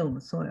killed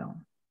the soil.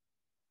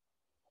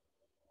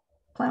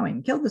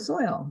 Plowing killed the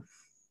soil.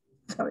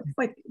 So it's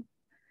like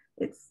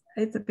it's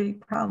a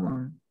big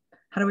problem.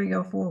 How do we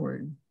go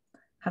forward?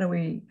 How do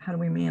we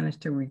manage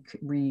to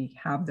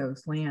rehab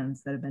those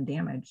lands that have been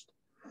damaged?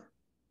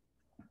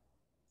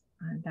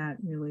 And that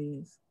really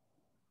is.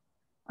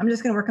 I'm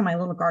just going to work on my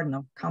little garden.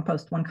 I'll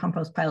compost one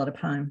compost pile at a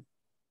time.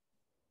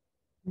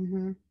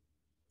 Mm-hmm.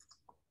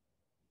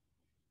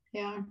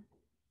 Yeah.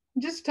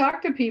 Just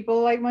talk to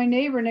people. Like my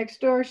neighbor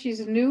next door, she's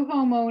a new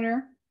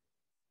homeowner.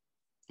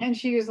 And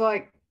she was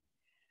like,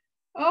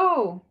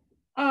 oh,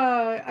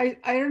 I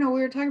don't know.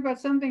 We were talking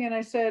about something. And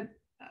I said,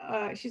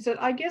 she said,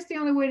 I guess the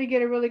only way to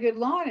get a really good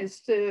lawn is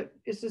to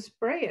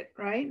spray it,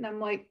 right? And I'm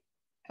like,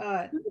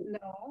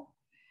 no.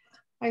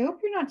 I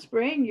hope you're not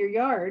spraying your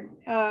yard.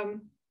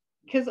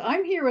 Because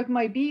I'm here with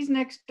my bees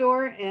next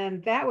door,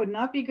 and that would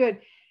not be good.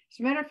 As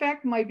a matter of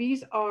fact, my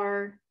bees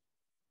are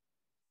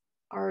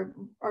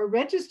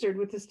registered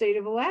with the state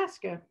of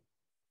Alaska.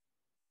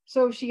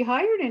 So if she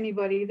hired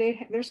anybody,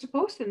 they're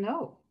supposed to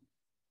know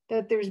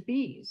that there's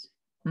bees.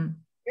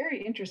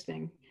 Very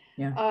interesting.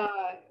 Yeah.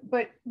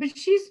 But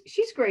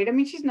she's great. I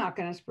mean, she's not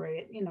going to spray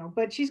it, you know,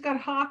 but she's got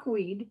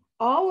hawkweed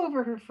all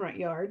over her front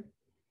yard.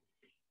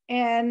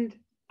 And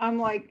I'm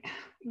like,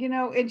 you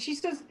know, and she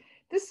says,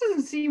 this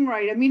doesn't seem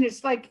right. I mean,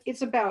 it's like,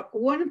 it's about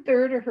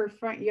 1/3 of her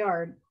front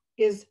yard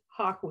is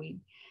hawkweed.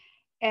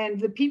 And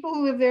the people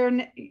who lived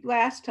there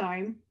last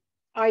time,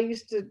 I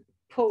used to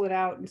pull it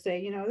out and say,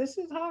 you know, this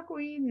is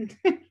hawkweed, and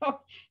you know,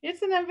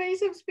 it's an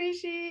invasive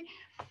species.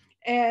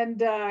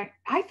 And I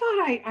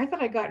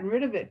thought I'd gotten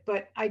rid of it,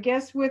 but I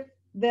guess with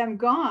them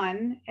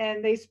gone,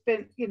 and they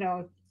spent, you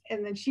know,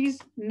 and then she's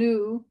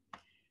new,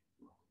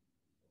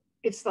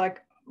 it's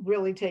like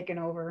really taken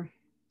over.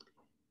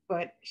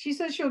 But she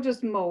says she'll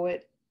just mow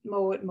it,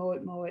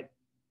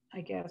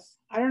 I guess.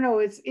 I don't know.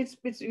 It's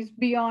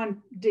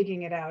beyond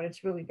digging it out.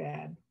 It's really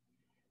bad.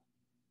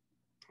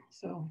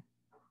 So,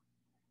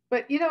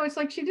 but you know, it's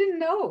like she didn't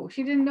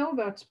know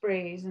about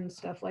sprays and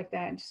stuff like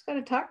that. And just got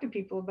to talk to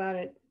people about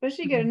it,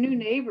 especially get a new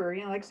neighbor,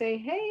 you know, like say,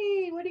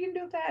 hey, what are you gonna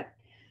do with that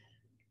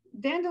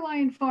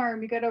dandelion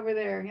farm you got over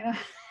there? You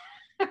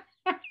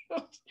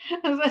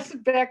know, that's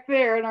back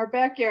there in our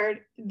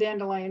backyard,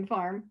 dandelion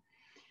farm.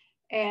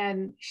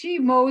 And she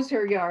mows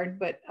her yard,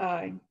 but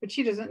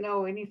she doesn't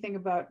know anything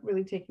about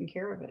really taking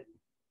care of it.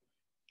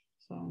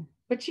 So,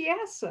 but she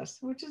asks us,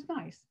 which is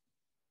nice.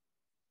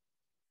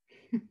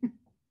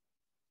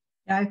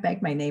 Yeah, I've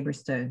begged my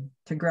neighbors to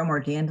grow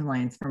more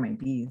dandelions for my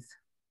bees.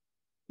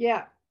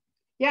 Yeah.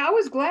 Yeah, I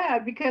was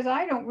glad because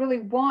I don't really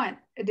want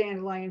a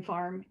dandelion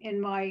farm in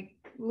my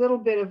little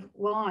bit of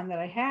lawn that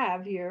I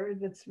have here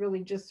that's really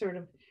just sort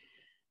of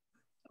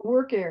a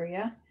work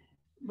area.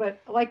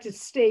 But I like to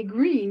stay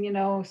green, you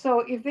know.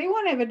 So if they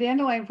want to have a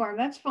dandelion farm,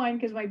 that's fine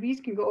because my bees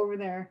can go over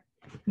there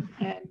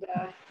and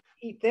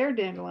eat their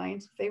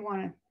dandelions if they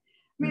want to. I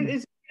mean,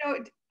 it's, you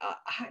know,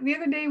 the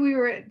other day we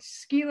were at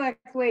Ski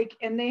Lake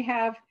and they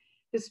have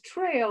this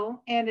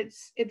trail, and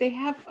they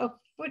have a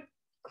foot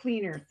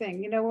cleaner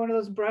thing, you know, one of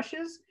those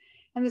brushes,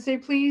 and they say,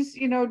 please,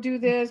 you know, do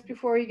this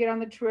before you get on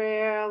the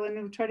trail, and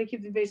we'll try to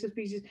keep the invasive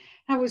species.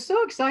 And I was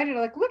so excited,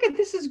 like, look at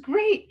this, is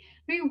great.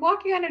 We're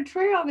walking on a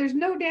trail, there's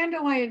no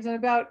dandelions, and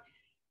about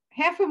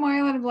half a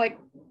mile, and I'm like,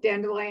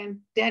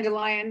 dandelion.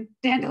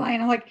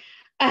 I'm like,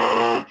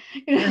 ah,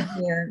 you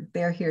know?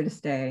 They're here to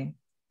stay.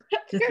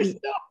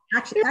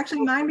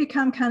 Actually, mine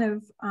become kind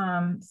of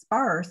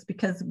sparse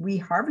because we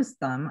harvest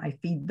them. I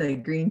feed the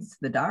greens to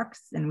the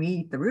ducks, and we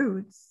eat the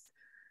roots.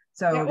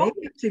 So yeah, they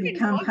actually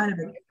become kind of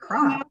a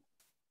crop.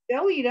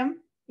 They'll eat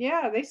them.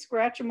 Yeah, they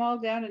scratch them all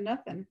down to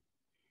nothing.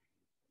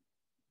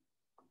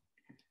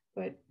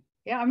 But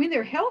yeah, I mean,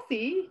 they're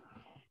healthy,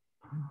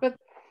 but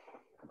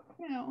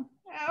you know,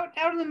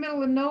 out in the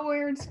middle of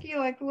nowhere in Ski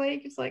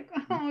Lake, it's like,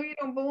 oh, you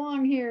don't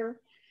belong here.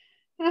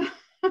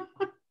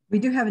 We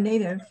do have a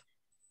native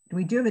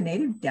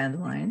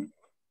dandelion.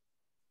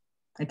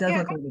 It does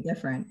look a little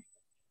different.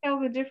 Tell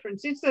the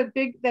difference. It's that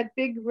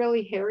big,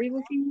 really hairy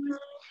looking one.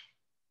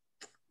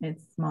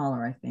 It's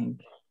smaller, I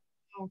think.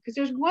 Oh, because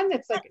there's one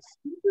that's like a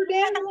super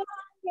dandelion.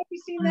 Have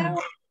you seen that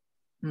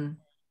one?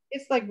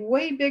 It's like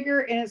way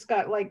bigger, and it's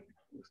got like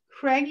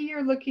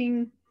craggier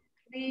looking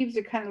leaves.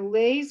 It kind of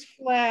lays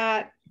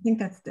flat.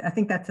 I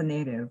think that's a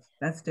native.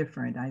 That's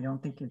different. I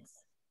don't think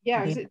it's.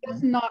 Yeah, it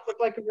does not look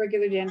like a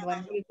regular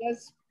dandelion, but it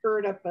does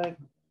spurt up a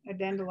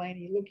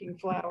dandelion-y looking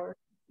flower.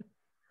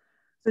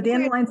 So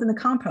dandelions in the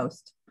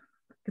compost,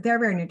 because they're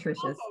very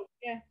nutritious. Oh,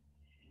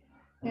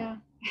 yeah.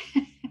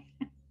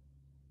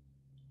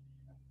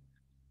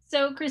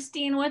 So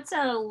Christine, what's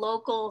a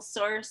local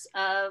source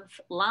of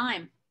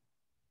lime?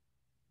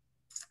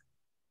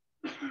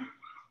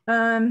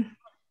 I'm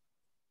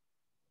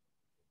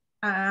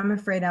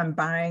afraid I'm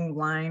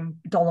buying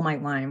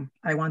dolomite lime.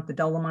 I want the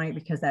dolomite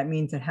because that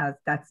means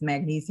that's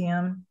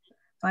magnesium.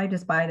 So I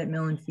just buy it at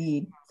Mill and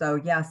Feed. So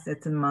yes,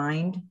 it's a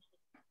mind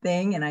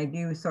thing. And I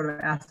do sort of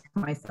ask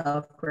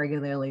myself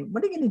regularly,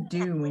 what are you going to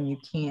do when you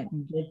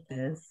can't get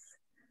this?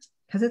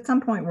 Because at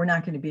some point we're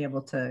not going to be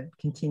able to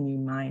continue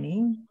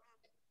mining.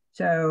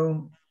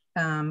 So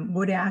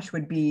wood ash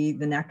would be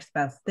the next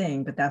best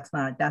thing, but that's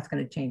going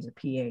to change the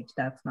pH.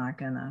 That's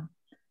going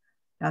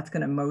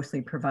to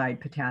mostly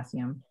provide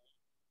potassium.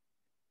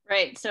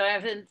 Right. So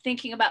I've been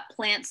thinking about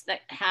plants that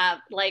have,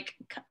 like,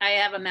 I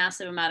have a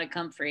massive amount of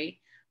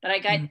comfrey, but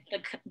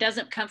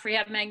doesn't comfrey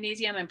have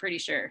magnesium? I'm pretty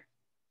sure,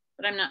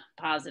 but I'm not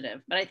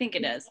positive, but I think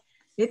it does.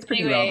 It's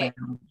pretty well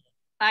down.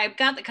 I've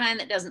got the kind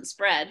that doesn't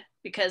spread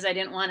because I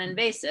didn't want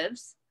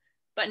invasives,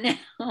 but now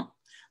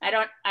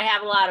I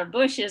have a lot of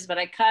bushes, but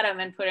I cut them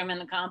and put them in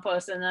the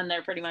compost and then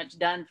they're pretty much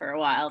done for a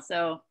while.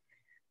 So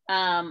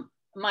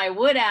my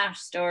wood ash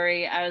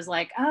story, I was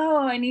like,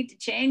 oh, I need to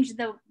change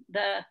the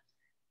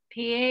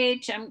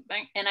pH.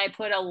 And I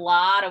put a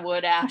lot of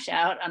wood ash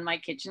out on my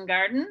kitchen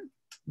garden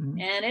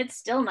and it's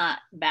still not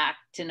back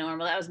to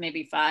normal. That was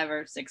maybe 5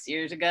 or 6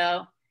 years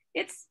ago.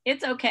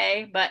 It's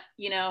okay, but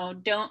you know,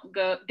 don't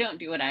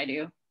do what I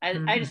do.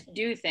 I just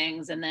do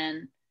things and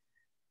then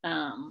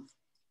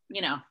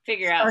you know,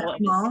 figure out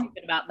what's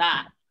stupid about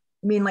that.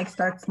 You mean like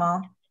start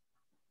small?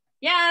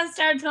 Yeah,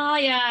 start small.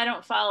 Yeah, I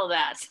don't follow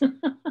that.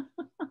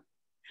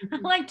 I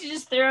like to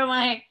just throw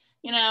my,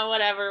 you know,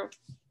 whatever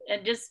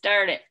and just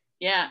start it.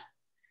 Yeah.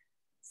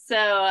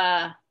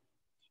 So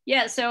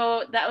yeah,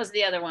 so that was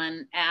the other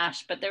one,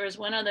 ash. But there was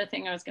one other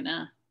thing I was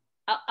gonna.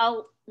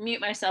 I'll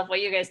mute myself while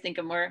you guys think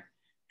of more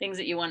things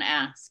that you want to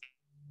ask.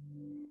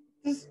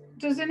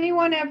 Does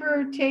anyone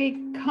ever take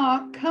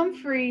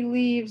comfrey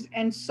leaves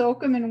and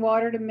soak them in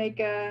water to make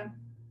a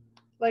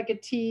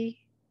tea?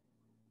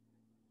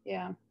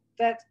 Yeah,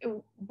 that's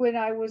when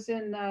I was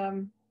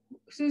in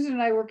Susan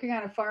and I working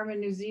on a farm in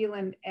New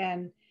Zealand,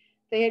 and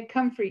they had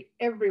comfrey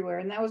everywhere,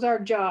 and that was our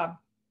job,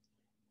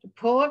 to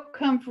pull up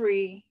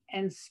comfrey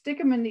and stick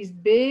them in these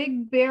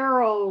big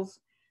barrels.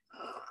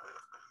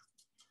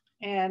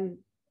 And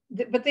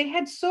but they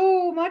had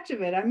so much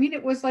of it. I mean,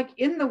 it was like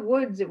in the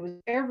woods, it was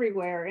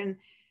everywhere. And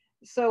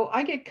so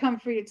I get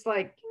comfrey. It's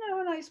like, you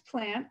know, a nice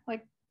plant.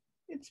 Like,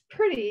 it's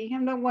pretty.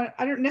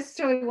 I don't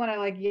necessarily want to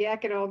like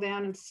yak it all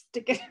down and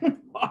stick it in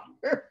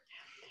water.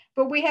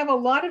 But we have a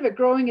lot of it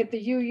growing at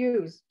the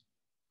UUs.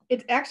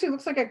 It actually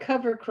looks like a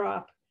cover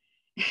crop.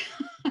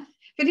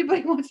 If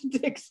anybody wants to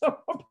dig some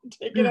up and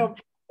take it up,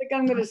 I think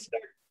I'm going to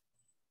start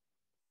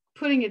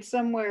putting it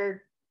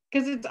somewhere,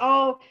 because it's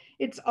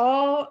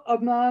all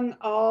among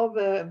all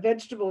the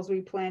vegetables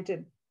we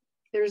planted.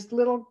 There's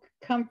little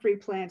comfrey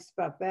plants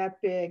about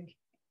that big,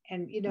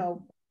 and you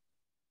know,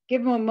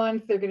 give them a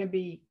month, they're going to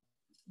be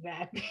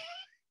that big.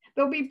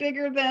 They'll be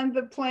bigger than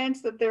the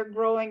plants that they're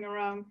growing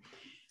around,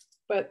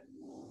 but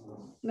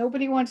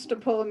nobody wants to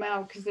pull them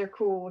out because they're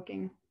cool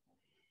looking.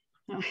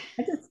 I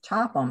just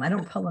chop them. I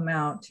don't pull them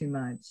out too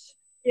much.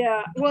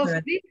 Yeah, well,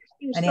 these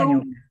are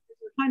so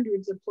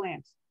hundreds of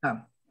plants. Oh,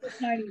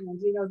 tiny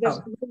ones, you know, there's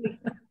really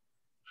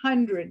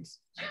hundreds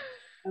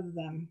of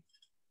them.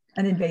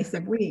 An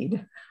invasive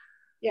weed.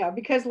 Yeah,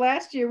 because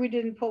last year we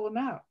didn't pull them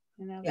out.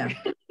 You know?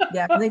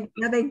 Yeah,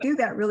 they do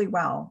that really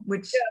well,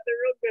 which they're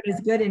real good. Is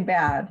good and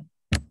bad.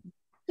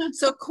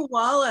 So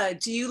Koala,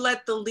 do you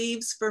let the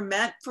leaves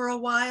ferment for a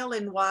while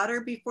in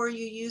water before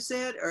you use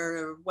it,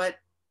 or what?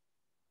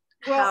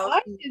 Well,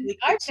 I've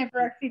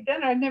never actually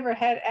done it. I've never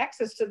had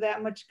access to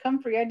that much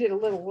comfrey. I did a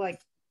little, like,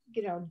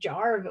 you know,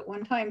 jar of it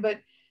one time, but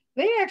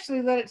they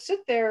actually let it sit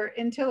there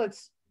until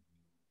it's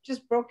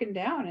just broken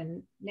down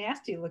and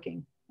nasty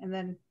looking, and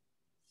then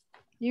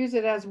use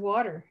it as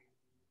water.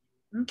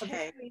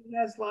 Okay. It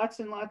has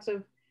lots and lots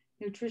of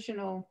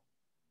nutritional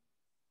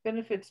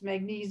benefits,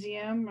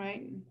 magnesium,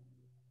 right?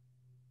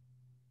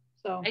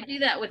 So I do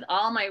that with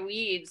all my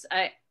weeds.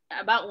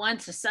 About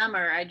once a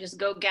summer, I just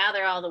go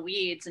gather all the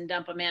weeds and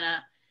dump them in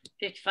a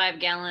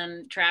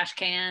 55-gallon trash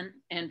can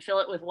and fill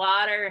it with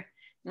water.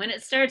 When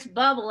it starts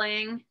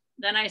bubbling,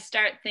 then I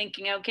start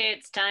thinking, okay,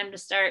 it's time to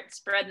start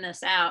spreading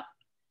this out.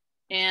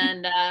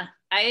 And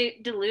I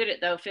dilute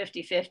it though,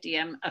 50-50.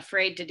 I'm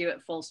afraid to do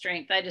it full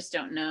strength. I just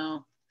don't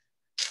know,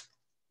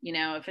 you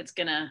know, if it's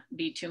gonna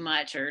be too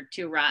much or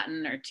too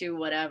rotten or too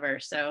whatever.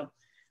 So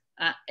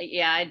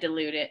yeah, I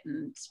dilute it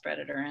and spread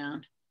it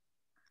around.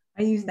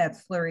 I use that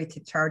slurry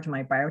to charge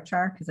my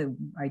biochar, because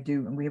I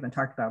do, and we haven't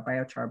talked about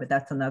biochar, but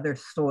that's another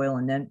soil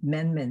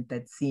amendment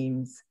that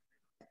seems,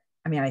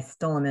 I mean, I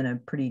still am in a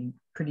pretty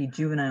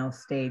juvenile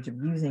stage of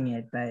using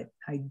it, but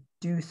I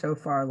do so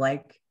far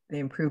like the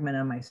improvement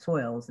on my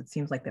soils. It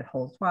seems like that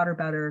holds water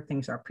better.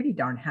 Things are pretty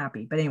darn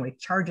happy. But anyway,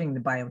 charging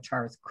the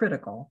biochar is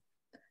critical.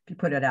 If you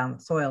put it out in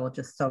the soil, it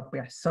just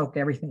soak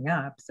everything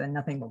up, so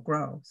nothing will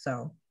grow.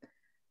 So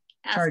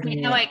ask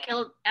me how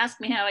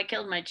I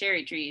killed my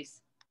cherry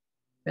trees.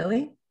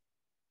 Really?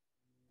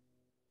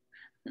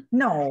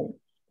 No.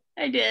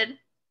 I did.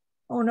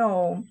 Oh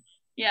no.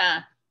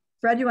 Yeah.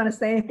 Fred, you want to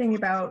say anything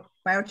about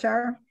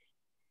biochar?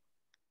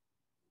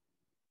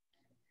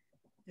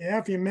 Yeah,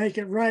 if you make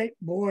it right,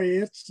 boy,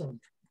 it's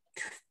some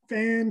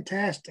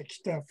fantastic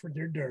stuff for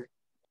your dirt.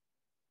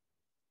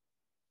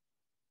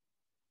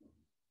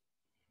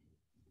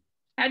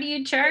 How do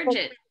you charge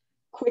it?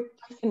 Quick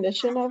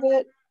definition of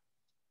it.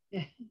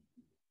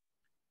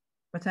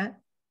 What's that?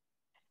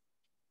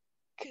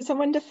 Could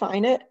someone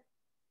define it?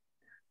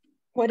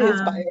 What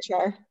is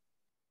biochar?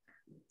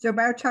 So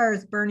biochar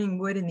is burning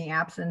wood in the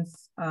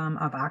absence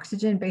of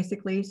oxygen,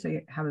 basically. So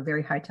you have a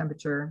very high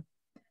temperature.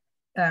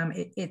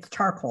 It's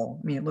charcoal.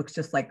 I mean, it looks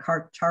just like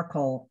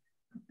charcoal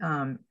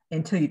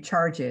until you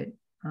charge it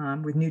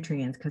with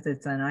nutrients, because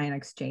it's an ion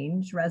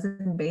exchange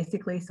resin,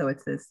 basically. So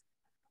it's this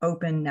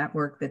open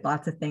network that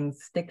lots of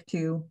things stick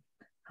to,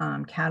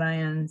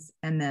 cations,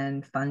 and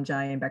then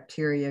fungi and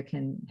bacteria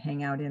can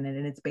hang out in it.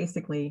 And it's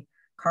basically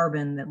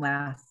carbon that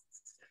lasts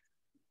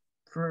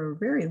for a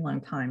very long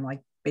time,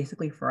 like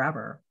basically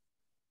forever.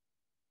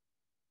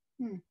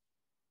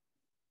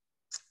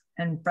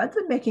 And Fred's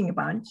been making a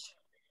bunch,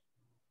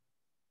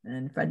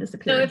 and Fred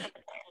disappeared. So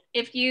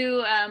if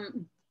you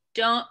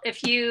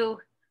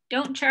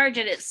don't charge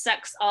it, it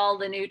sucks all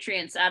the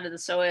nutrients out of the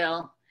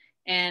soil,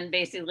 and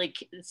basically,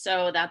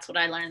 so that's what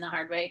I learned the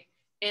hard way.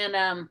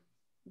 And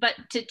but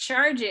to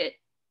charge it,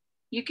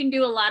 you can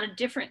do a lot of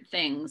different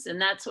things, and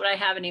that's what I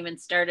haven't even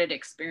started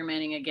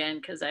experimenting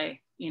again, because I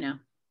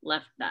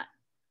left that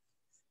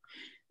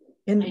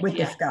with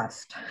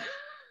disgust.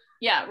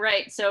 Yeah,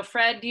 right. So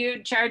Fred, do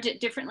you charge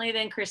it differently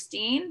than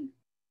Christine?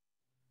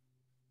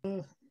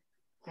 I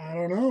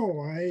don't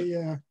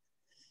know.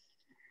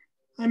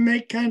 I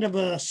make kind of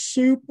a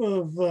soup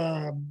of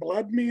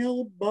blood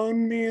meal,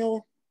 bone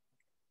meal,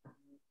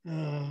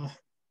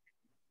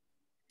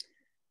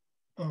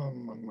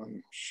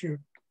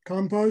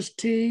 compost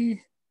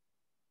tea,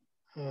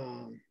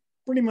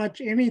 pretty much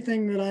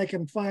anything that I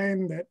can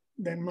find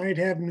that might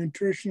have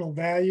nutritional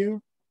value.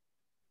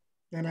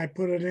 Then I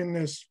put it in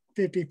this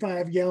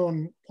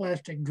 55-gallon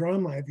plastic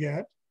drum I've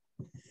got.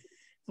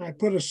 I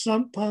put a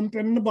sump pump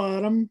in the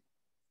bottom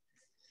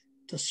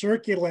to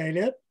circulate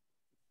it.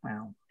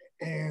 Wow.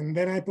 And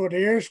then I put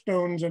air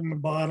stones in the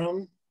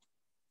bottom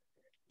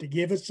to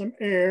give it some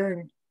air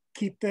and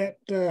keep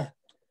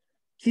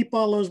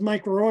all those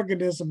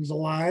microorganisms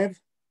alive.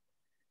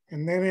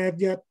 And then I've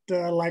got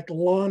like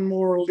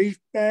lawnmower leaf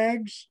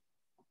bags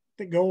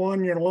that go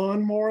on your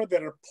lawnmower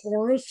that are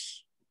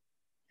porous.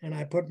 And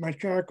I put my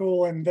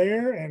charcoal in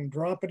there and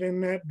drop it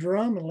in that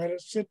drum and let it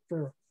sit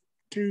for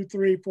 2,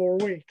 3, 4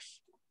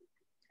 weeks.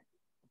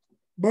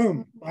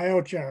 Boom,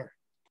 biochar.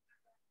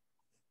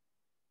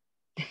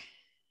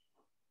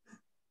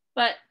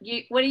 But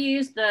what do you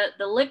use the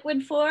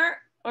liquid for,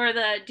 or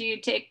do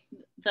you take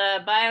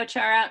the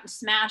biochar out and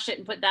smash it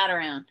and put that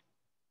around?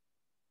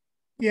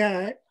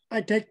 Yeah,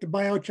 I take the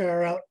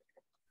biochar out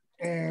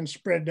and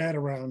spread that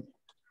around.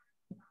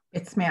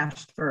 It's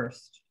smashed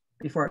first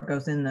before it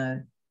goes in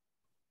the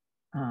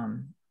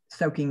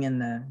soaking in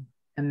the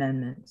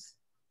amendments.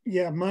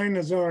 Yeah, mine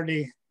is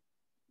already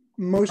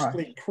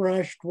mostly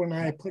crushed when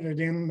I put it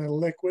in the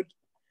liquid.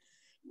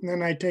 And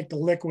then I take the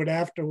liquid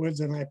afterwards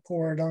and I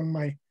pour it on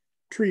my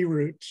tree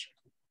roots.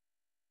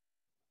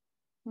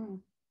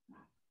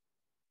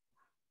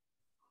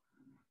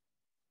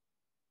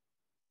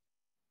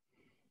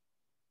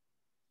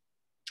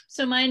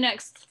 So my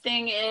next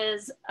thing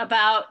is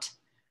about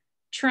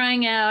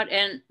trying out,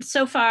 and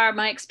so far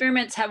my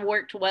experiments have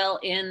worked well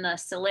in the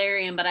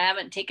solarium, but I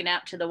haven't taken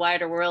out to the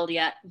wider world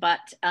yet.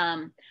 But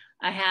I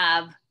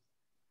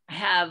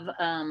have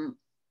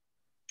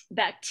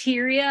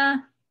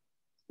bacteria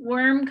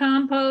worm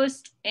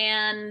compost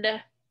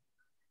and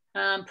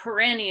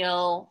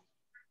perennial,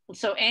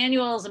 so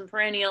annuals and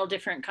perennial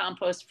different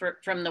compost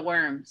from the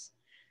worms.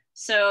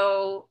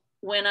 So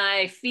when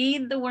I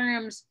feed the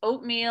worms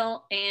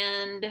oatmeal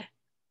and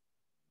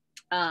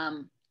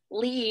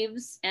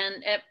leaves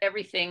and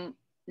everything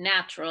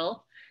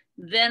natural,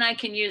 then I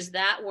can use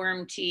that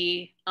worm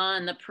tea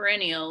on the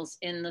perennials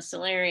in the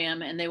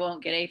solarium and they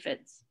won't get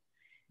aphids.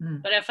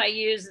 But if I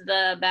use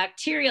the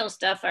bacterial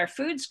stuff, our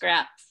food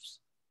scrap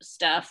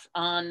stuff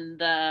on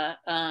the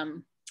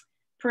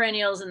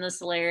perennials in the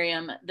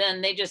solarium,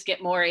 then they just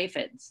get more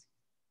aphids.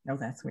 Oh,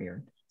 that's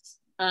weird.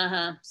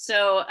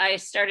 So I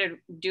started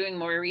doing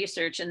more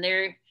research, and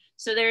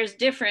there's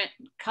different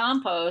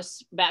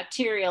composts,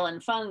 bacterial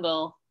and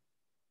fungal,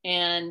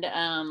 and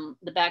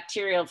the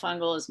bacterial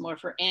fungal is more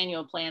for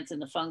annual plants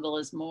and the fungal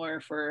is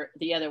more for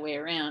the other way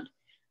around.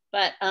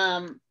 But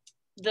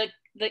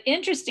the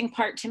interesting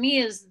part to me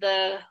is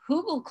the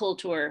hugel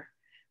culture.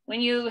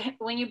 When you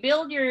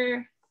build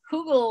your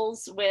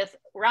hugels with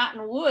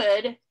rotten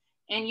wood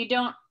and you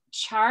don't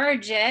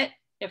charge it,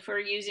 if we're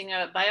using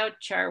a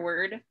biochar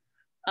word,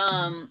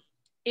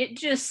 it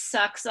just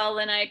sucks all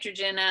the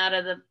nitrogen out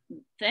of the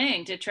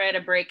thing to try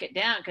to break it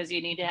down, because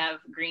you need to have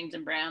greens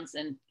and browns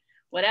and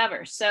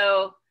whatever.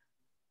 So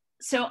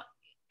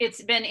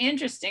it's been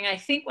interesting. I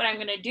think what I'm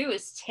going to do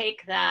is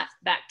take that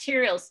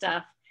bacterial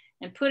stuff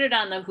and put it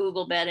on the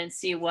hugel bed and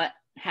see what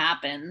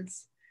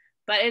happens.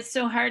 but it's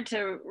so hard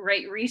to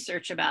write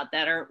research about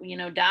that or, you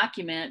know,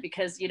 document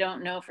because you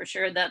don't know for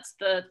sure that's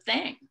the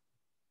thing.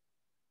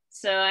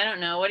 So I don't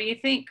know. What do you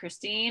think,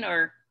 Christine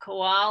or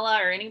Koala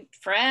or any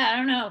Fred? I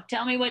don't know.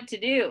 Tell me what to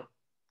do.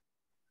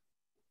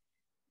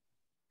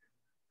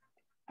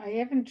 I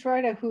haven't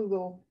tried a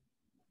hugel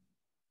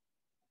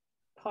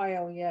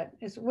pile yet.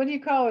 It's, what do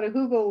you call it? A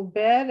hugel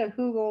bed? A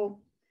hugel?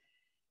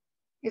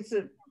 It's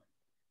a.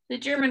 The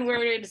German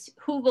word is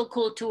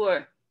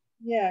Hugelkultur.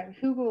 Yeah,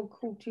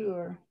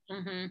 Hugelkultur.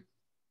 Mm-hmm.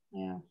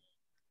 Yeah,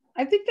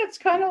 I think that's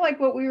kind of like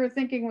what we were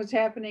thinking was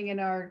happening in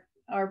our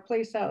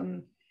place out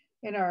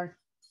in our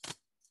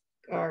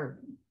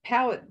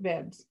pallet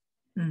beds,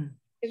 because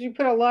we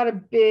put a lot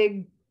of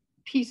big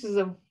pieces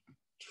of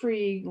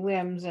tree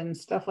limbs and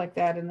stuff like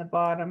that in the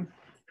bottom.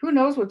 Who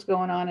knows what's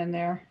going on in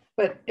there?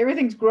 But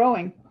everything's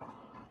growing.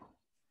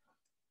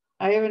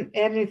 I haven't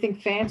added anything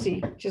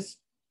fancy, just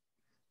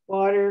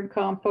water,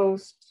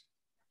 compost,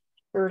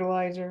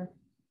 fertilizer.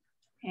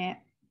 And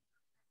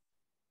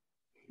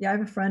yeah, I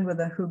have a friend with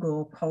a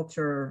hugel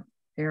culture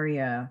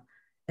area,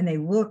 and they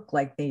look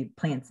like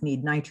plants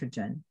need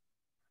nitrogen.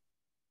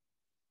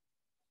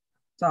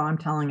 So I'm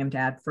telling him to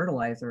add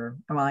fertilizer.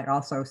 Well, I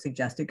also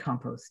suggested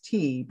compost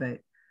tea, but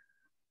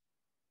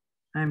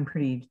I'm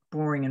pretty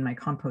boring in my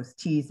compost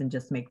teas and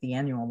just make the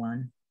annual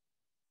one.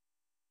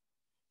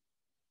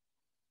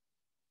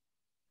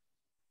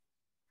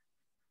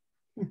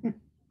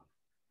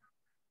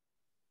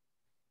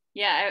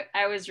 Yeah,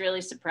 I was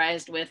really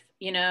surprised with,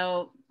 you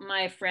know,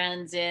 my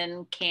friends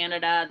in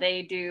Canada,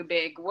 they do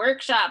big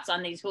workshops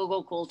on these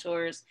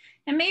Hugelkulturs.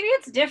 And maybe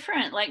it's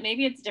different. Like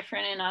maybe it's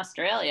different in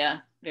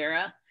Australia,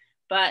 Vera.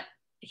 But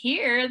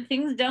here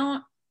things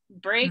don't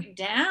break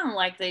down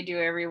like they do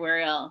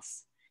everywhere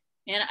else.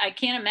 And I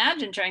can't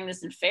imagine trying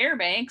this in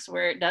Fairbanks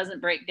where it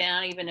doesn't break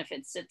down even if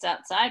it sits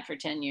outside for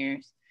 10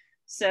 years.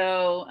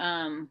 So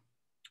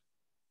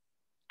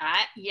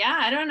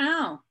I don't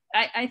know.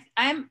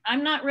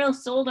 I'm not real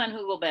sold on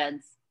hugel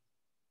beds.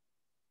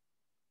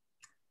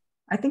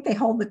 I think they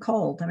hold the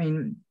cold. I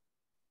mean,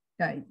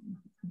 that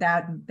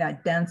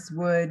dense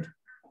wood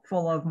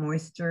full of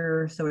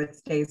moisture, so it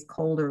stays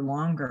colder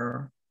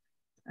longer.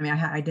 I mean,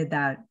 I did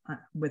that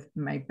with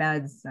my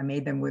beds. I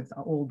made them with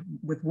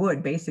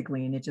wood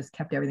basically, and it just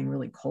kept everything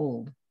really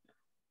cold.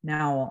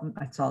 Now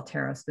it's all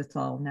terraced, it's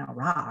all now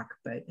rock,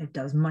 but it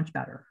does much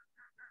better.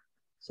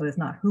 So it's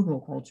not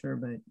hugel culture,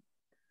 but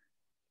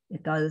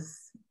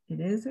it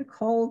is a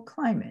cold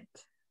climate,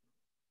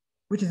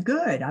 which is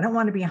good. I don't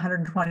want to be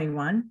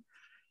 121.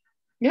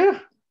 Yeah.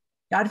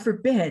 God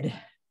forbid.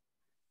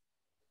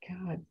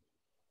 God.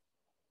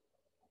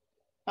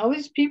 All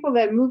these people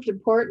that moved to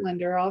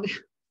Portland are all,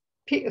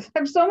 I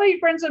have so many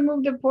friends that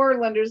moved to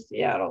Portland or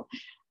Seattle,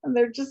 and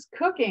they're just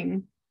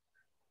cooking.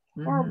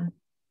 Mm-hmm.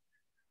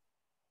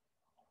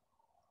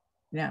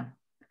 Yeah.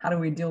 How do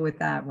we deal with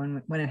that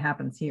when it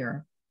happens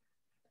here?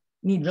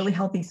 We need really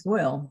healthy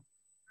soil.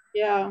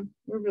 Yeah,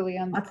 we're really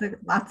on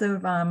lots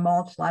of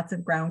mulch, lots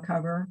of ground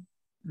cover.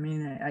 I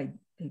mean,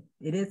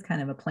 it is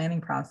kind of a planning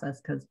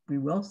process because we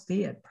will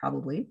see it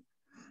probably.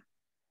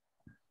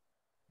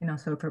 You know,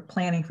 so for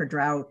planning for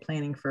drought,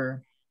 planning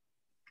for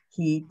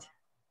heat,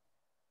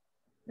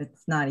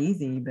 it's not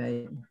easy,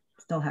 but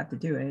still have to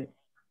do it.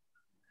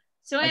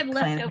 So I have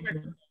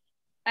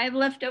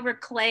leftover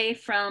clay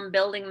from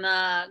building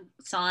the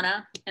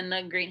sauna in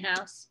the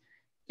greenhouse.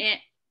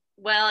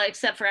 Well,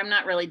 except for I'm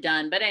not really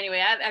done. But anyway,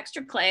 I have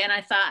extra clay and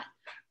I thought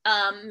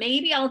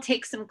maybe I'll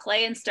take some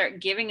clay and start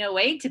giving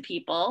away to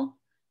people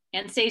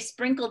and say,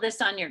 sprinkle this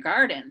on your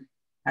garden.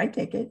 I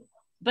take it.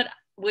 But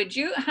would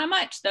you? How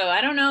much though?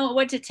 I don't know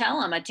what to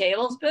tell them. A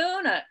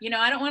tablespoon? You know,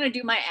 I don't want to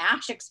do my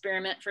ash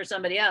experiment for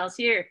somebody else.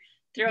 Here,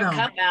 throw a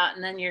cup out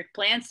and then your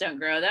plants don't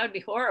grow. That would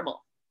be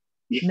horrible.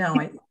 No,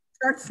 I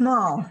start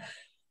small.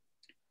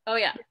 Oh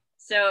yeah.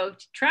 So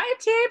try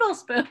a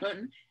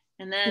tablespoon.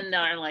 And then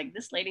they're like,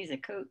 this lady's a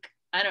kook.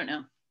 I don't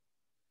know.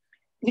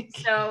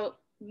 So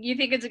you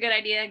think it's a good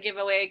idea to give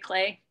away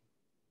clay?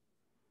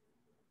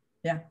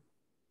 Yeah.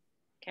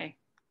 Okay.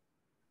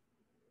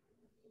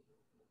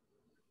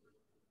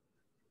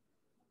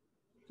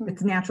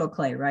 It's natural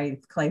clay, right?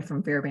 It's clay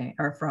from Fairbanks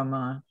or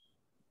from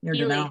near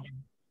Denali.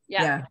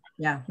 Yeah.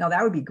 Yeah. No,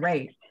 that would be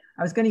great.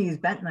 I was going to use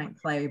bentonite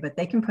clay, but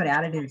they can put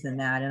additives in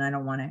that, and I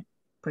don't want to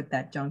put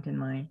that junk in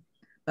mine.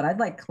 But I'd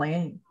like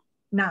clay,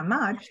 not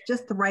much,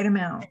 just the right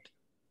amount.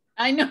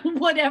 I know,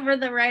 whatever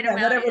the right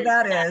amount whatever is.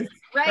 That is.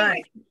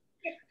 Right.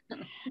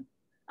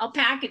 I'll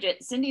package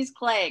it. Cindee's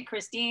clay.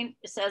 Christine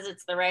says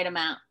it's the right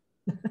amount.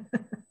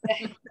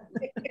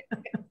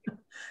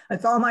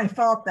 It's all my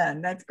fault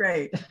then. That's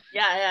great.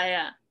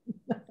 Yeah.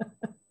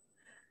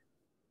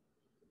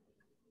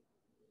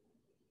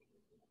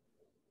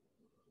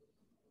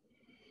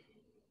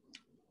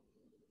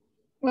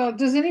 Well,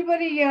 does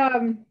anybody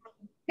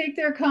take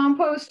their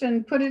compost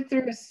and put it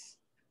through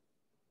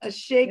a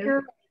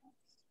shaker?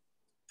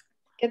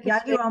 Yeah,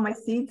 I do all my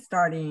seed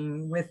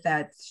starting with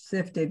that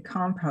sifted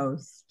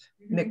compost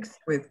mixed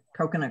with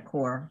coconut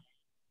coir.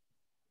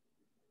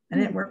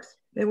 And it works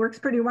It works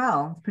pretty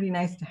well. It's pretty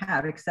nice to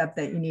have, except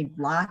that you need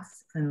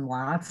lots and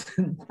lots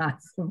and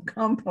lots of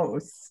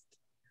compost.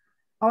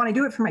 Oh, and I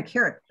do it for my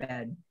carrot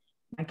bed.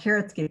 My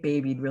carrots get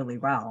babied really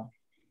well.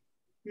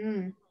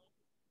 Mm.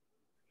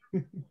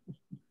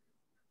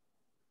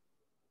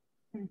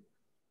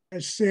 I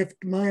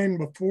sift mine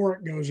before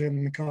it goes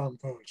in the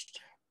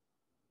compost.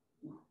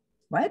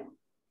 What?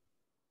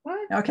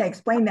 What? Okay,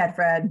 explain that,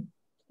 Fred.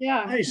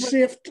 Yeah. I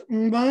sift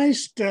my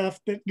stuff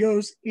that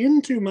goes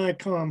into my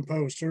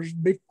composters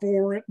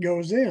before it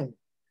goes in.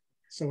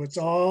 So it's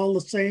all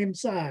the same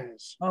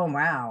size. Oh,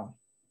 wow.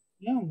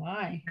 Oh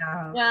my.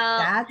 Wow. Well,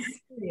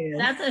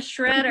 That's a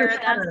shredder.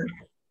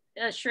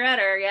 That's a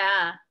shredder,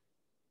 yeah.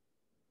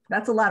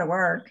 That's a lot of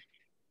work.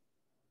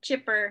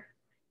 Chipper.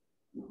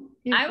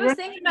 I was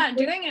thinking about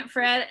doing it,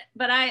 Fred,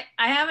 but I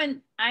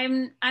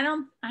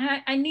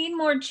need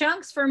more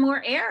chunks for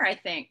more air, I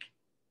think.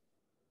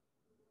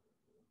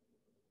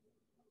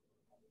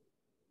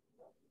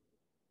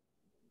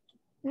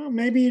 Well,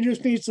 maybe you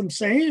just need some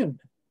sand.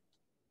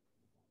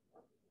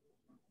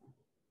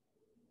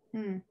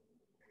 Hmm.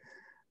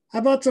 How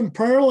about some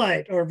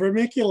perlite or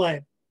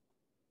vermiculite?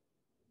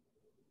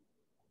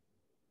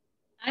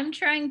 I'm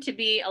trying to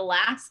be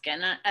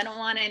Alaskan. I don't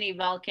want any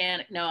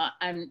volcanic. No,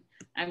 I'm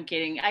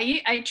kidding.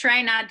 I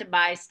try not to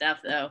buy stuff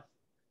though.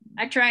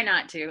 I try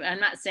not to. I'm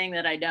not saying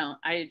that I don't.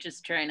 I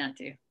just try not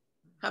to.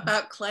 How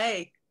about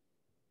clay?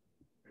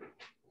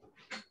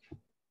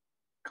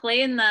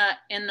 Clay in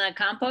the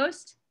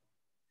compost?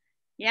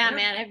 Yeah,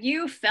 man. Have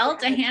you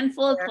felt a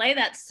handful of clay?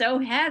 That's so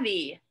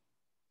heavy.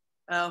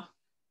 Oh,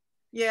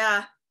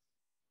 yeah.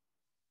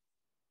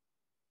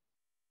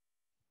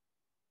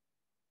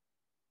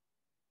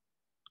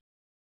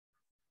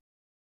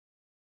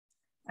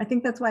 I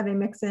think that's why they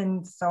mix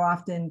in so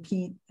often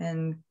peat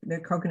and the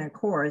coconut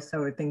cores,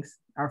 so things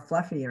are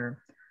fluffier.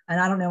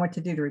 And I don't know what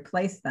to do to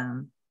replace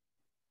them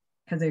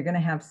because they're going to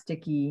have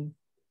sticky,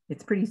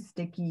 it's pretty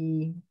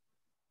sticky,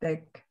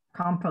 thick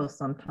compost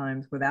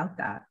sometimes without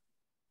that.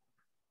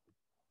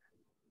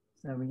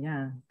 So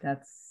yeah,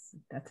 that's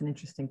an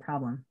interesting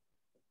problem.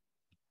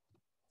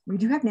 We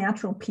do have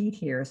natural peat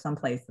here some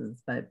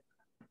places, but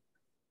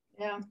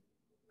yeah,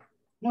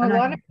 no, a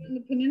lot of it in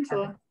the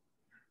peninsula.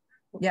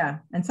 Yeah,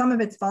 and some of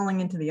it's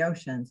falling into the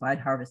ocean, so I'd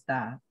harvest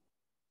that.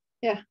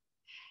 Yeah,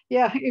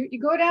 yeah. If you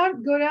go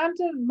down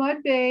to Mud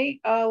Bay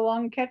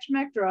along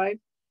Ketchmack Drive,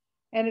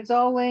 and it's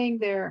all laying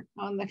there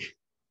on the.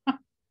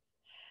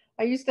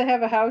 I used to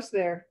have a house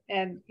there,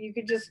 and you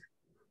could just.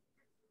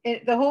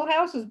 The whole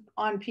house was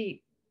on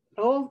peat,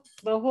 the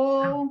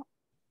whole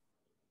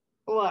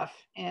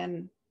bluff,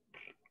 and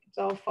it's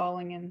all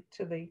falling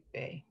into the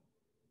bay.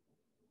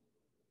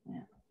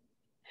 Yeah.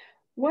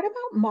 What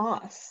about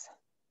moss?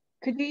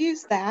 Could you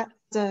use that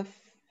as a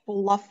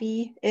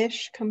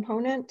fluffy-ish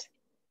component?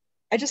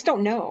 I just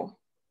don't know.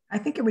 I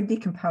think it would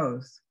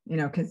decompose,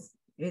 because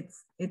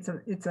it's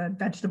a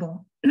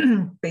vegetable,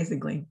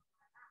 basically.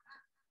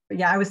 But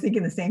yeah, I was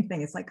thinking the same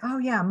thing. It's like, oh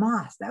yeah,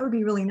 moss. That would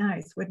be really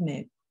nice, wouldn't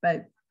it?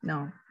 But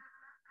no.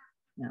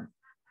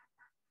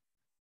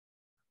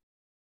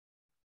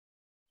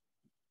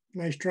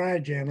 Nice try,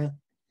 Jana.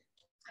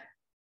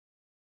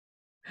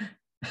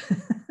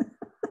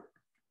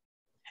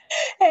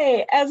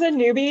 Hey, as a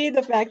newbie,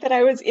 the fact that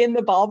I was in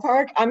the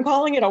ballpark, I'm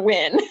calling it a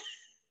win.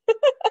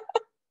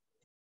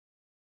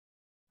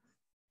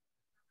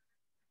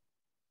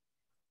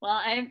 Well,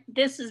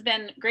 this has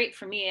been great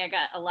for me. I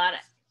got a lot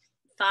of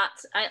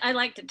thoughts. I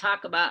like to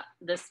talk about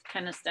this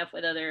kind of stuff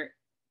with other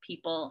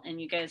people, and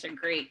you guys are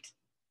great.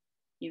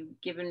 You've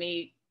given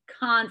me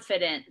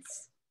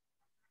confidence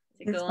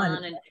to go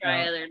on and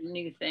try other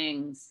new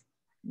things.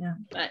 Yeah.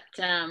 But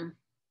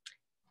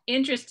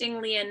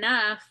interestingly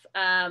enough,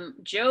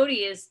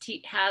 Jody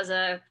has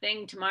a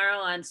thing tomorrow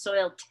on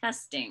soil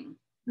testing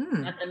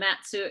at the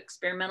Matsu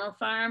Experimental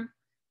Farm.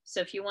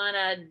 So if you want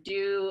to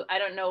do, I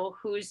don't know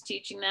who's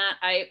teaching that.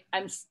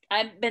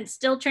 I've been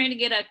still trying to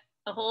get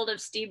a hold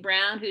of Steve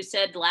Brown, who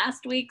said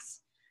last week's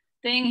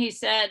thing, he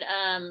said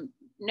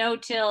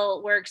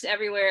no-till works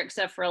everywhere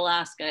except for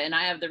Alaska, and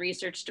I have the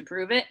research to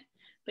prove it,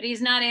 but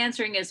he's not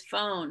answering his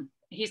phone.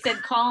 He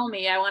said, call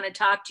me, I want to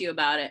talk to you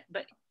about it,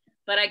 but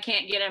I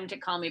can't get him to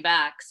call me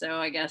back. So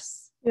I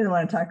guess he doesn't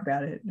want to talk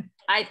about it.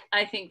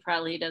 I think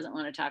probably he doesn't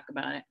want to talk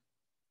about it.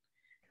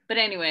 But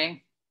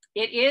anyway,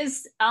 it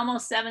is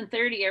almost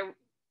 7:30.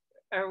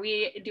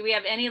 Do we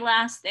have any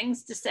last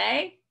things to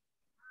say?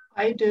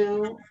 I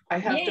do. I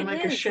have to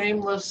make a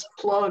shameless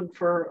plug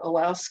for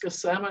Alaska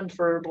Salmon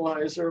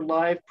Fertilizer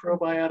Live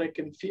Probiotic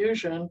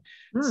Infusion.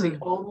 It's the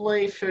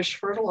only fish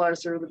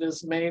fertilizer that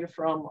is made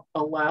from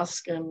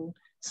Alaskan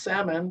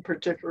salmon,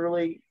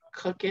 particularly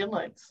Cook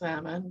Inlet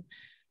salmon.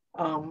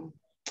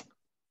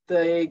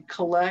 They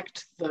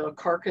collect the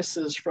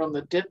carcasses from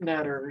the dip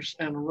netters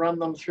and run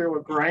them through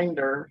a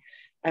grinder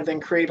and then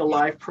create a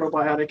live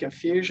probiotic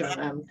infusion.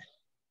 And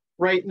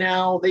right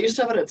now, they used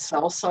to have it at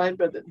Southside,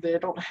 but they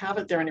don't have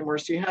it there anymore.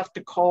 So you have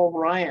to call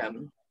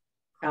Ryan,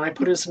 and I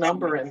put his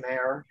number in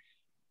there.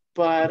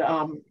 But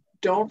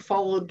don't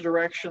follow the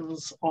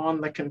directions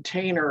on the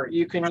container,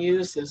 you can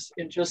use this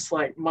in just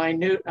like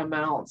minute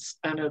amounts,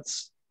 and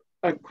it's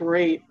a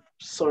great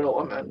soil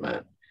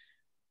amendment.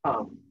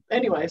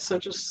 Anyway, so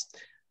just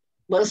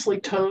Leslie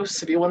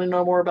Toast, if you want to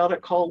know more about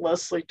it, call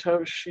Leslie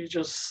Toast. She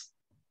just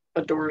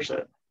adores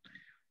it.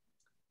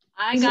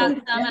 I got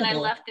some and I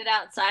left it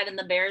outside and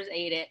the bears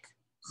ate it.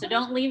 So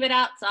don't leave it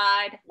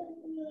outside.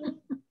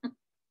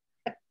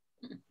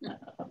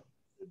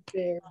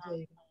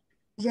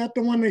 Is that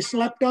the one they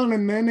slept on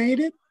and then ate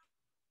it?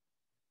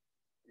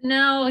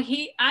 No,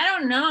 I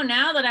don't know.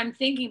 Now that I'm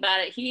thinking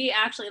about it, he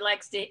actually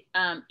likes to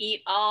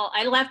eat all.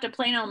 I left a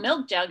plain old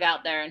milk jug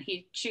out there and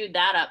he chewed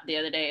that up the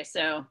other day.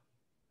 So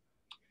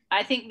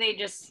I think they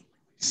just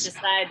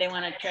decide they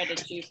want to try to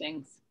chew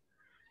things.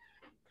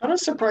 I'm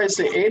surprised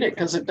they ate it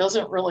because it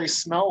doesn't really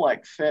smell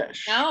like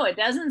fish. No, it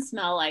doesn't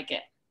smell like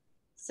it.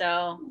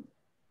 So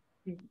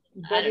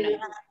I don't know.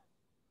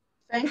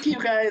 Thank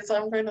you guys.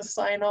 I'm going to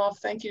sign off.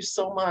 Thank you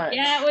so much.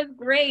 Yeah, it was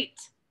great.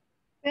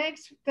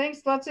 Thanks.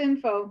 Lots of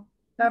info.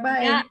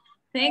 Bye-bye. Yeah.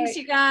 Thanks,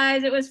 you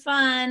guys. It was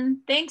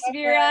fun. Thanks,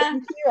 Vera.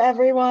 Thank you,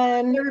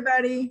 everyone.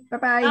 Everybody.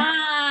 Bye-bye.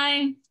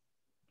 Bye.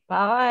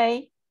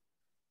 Bye.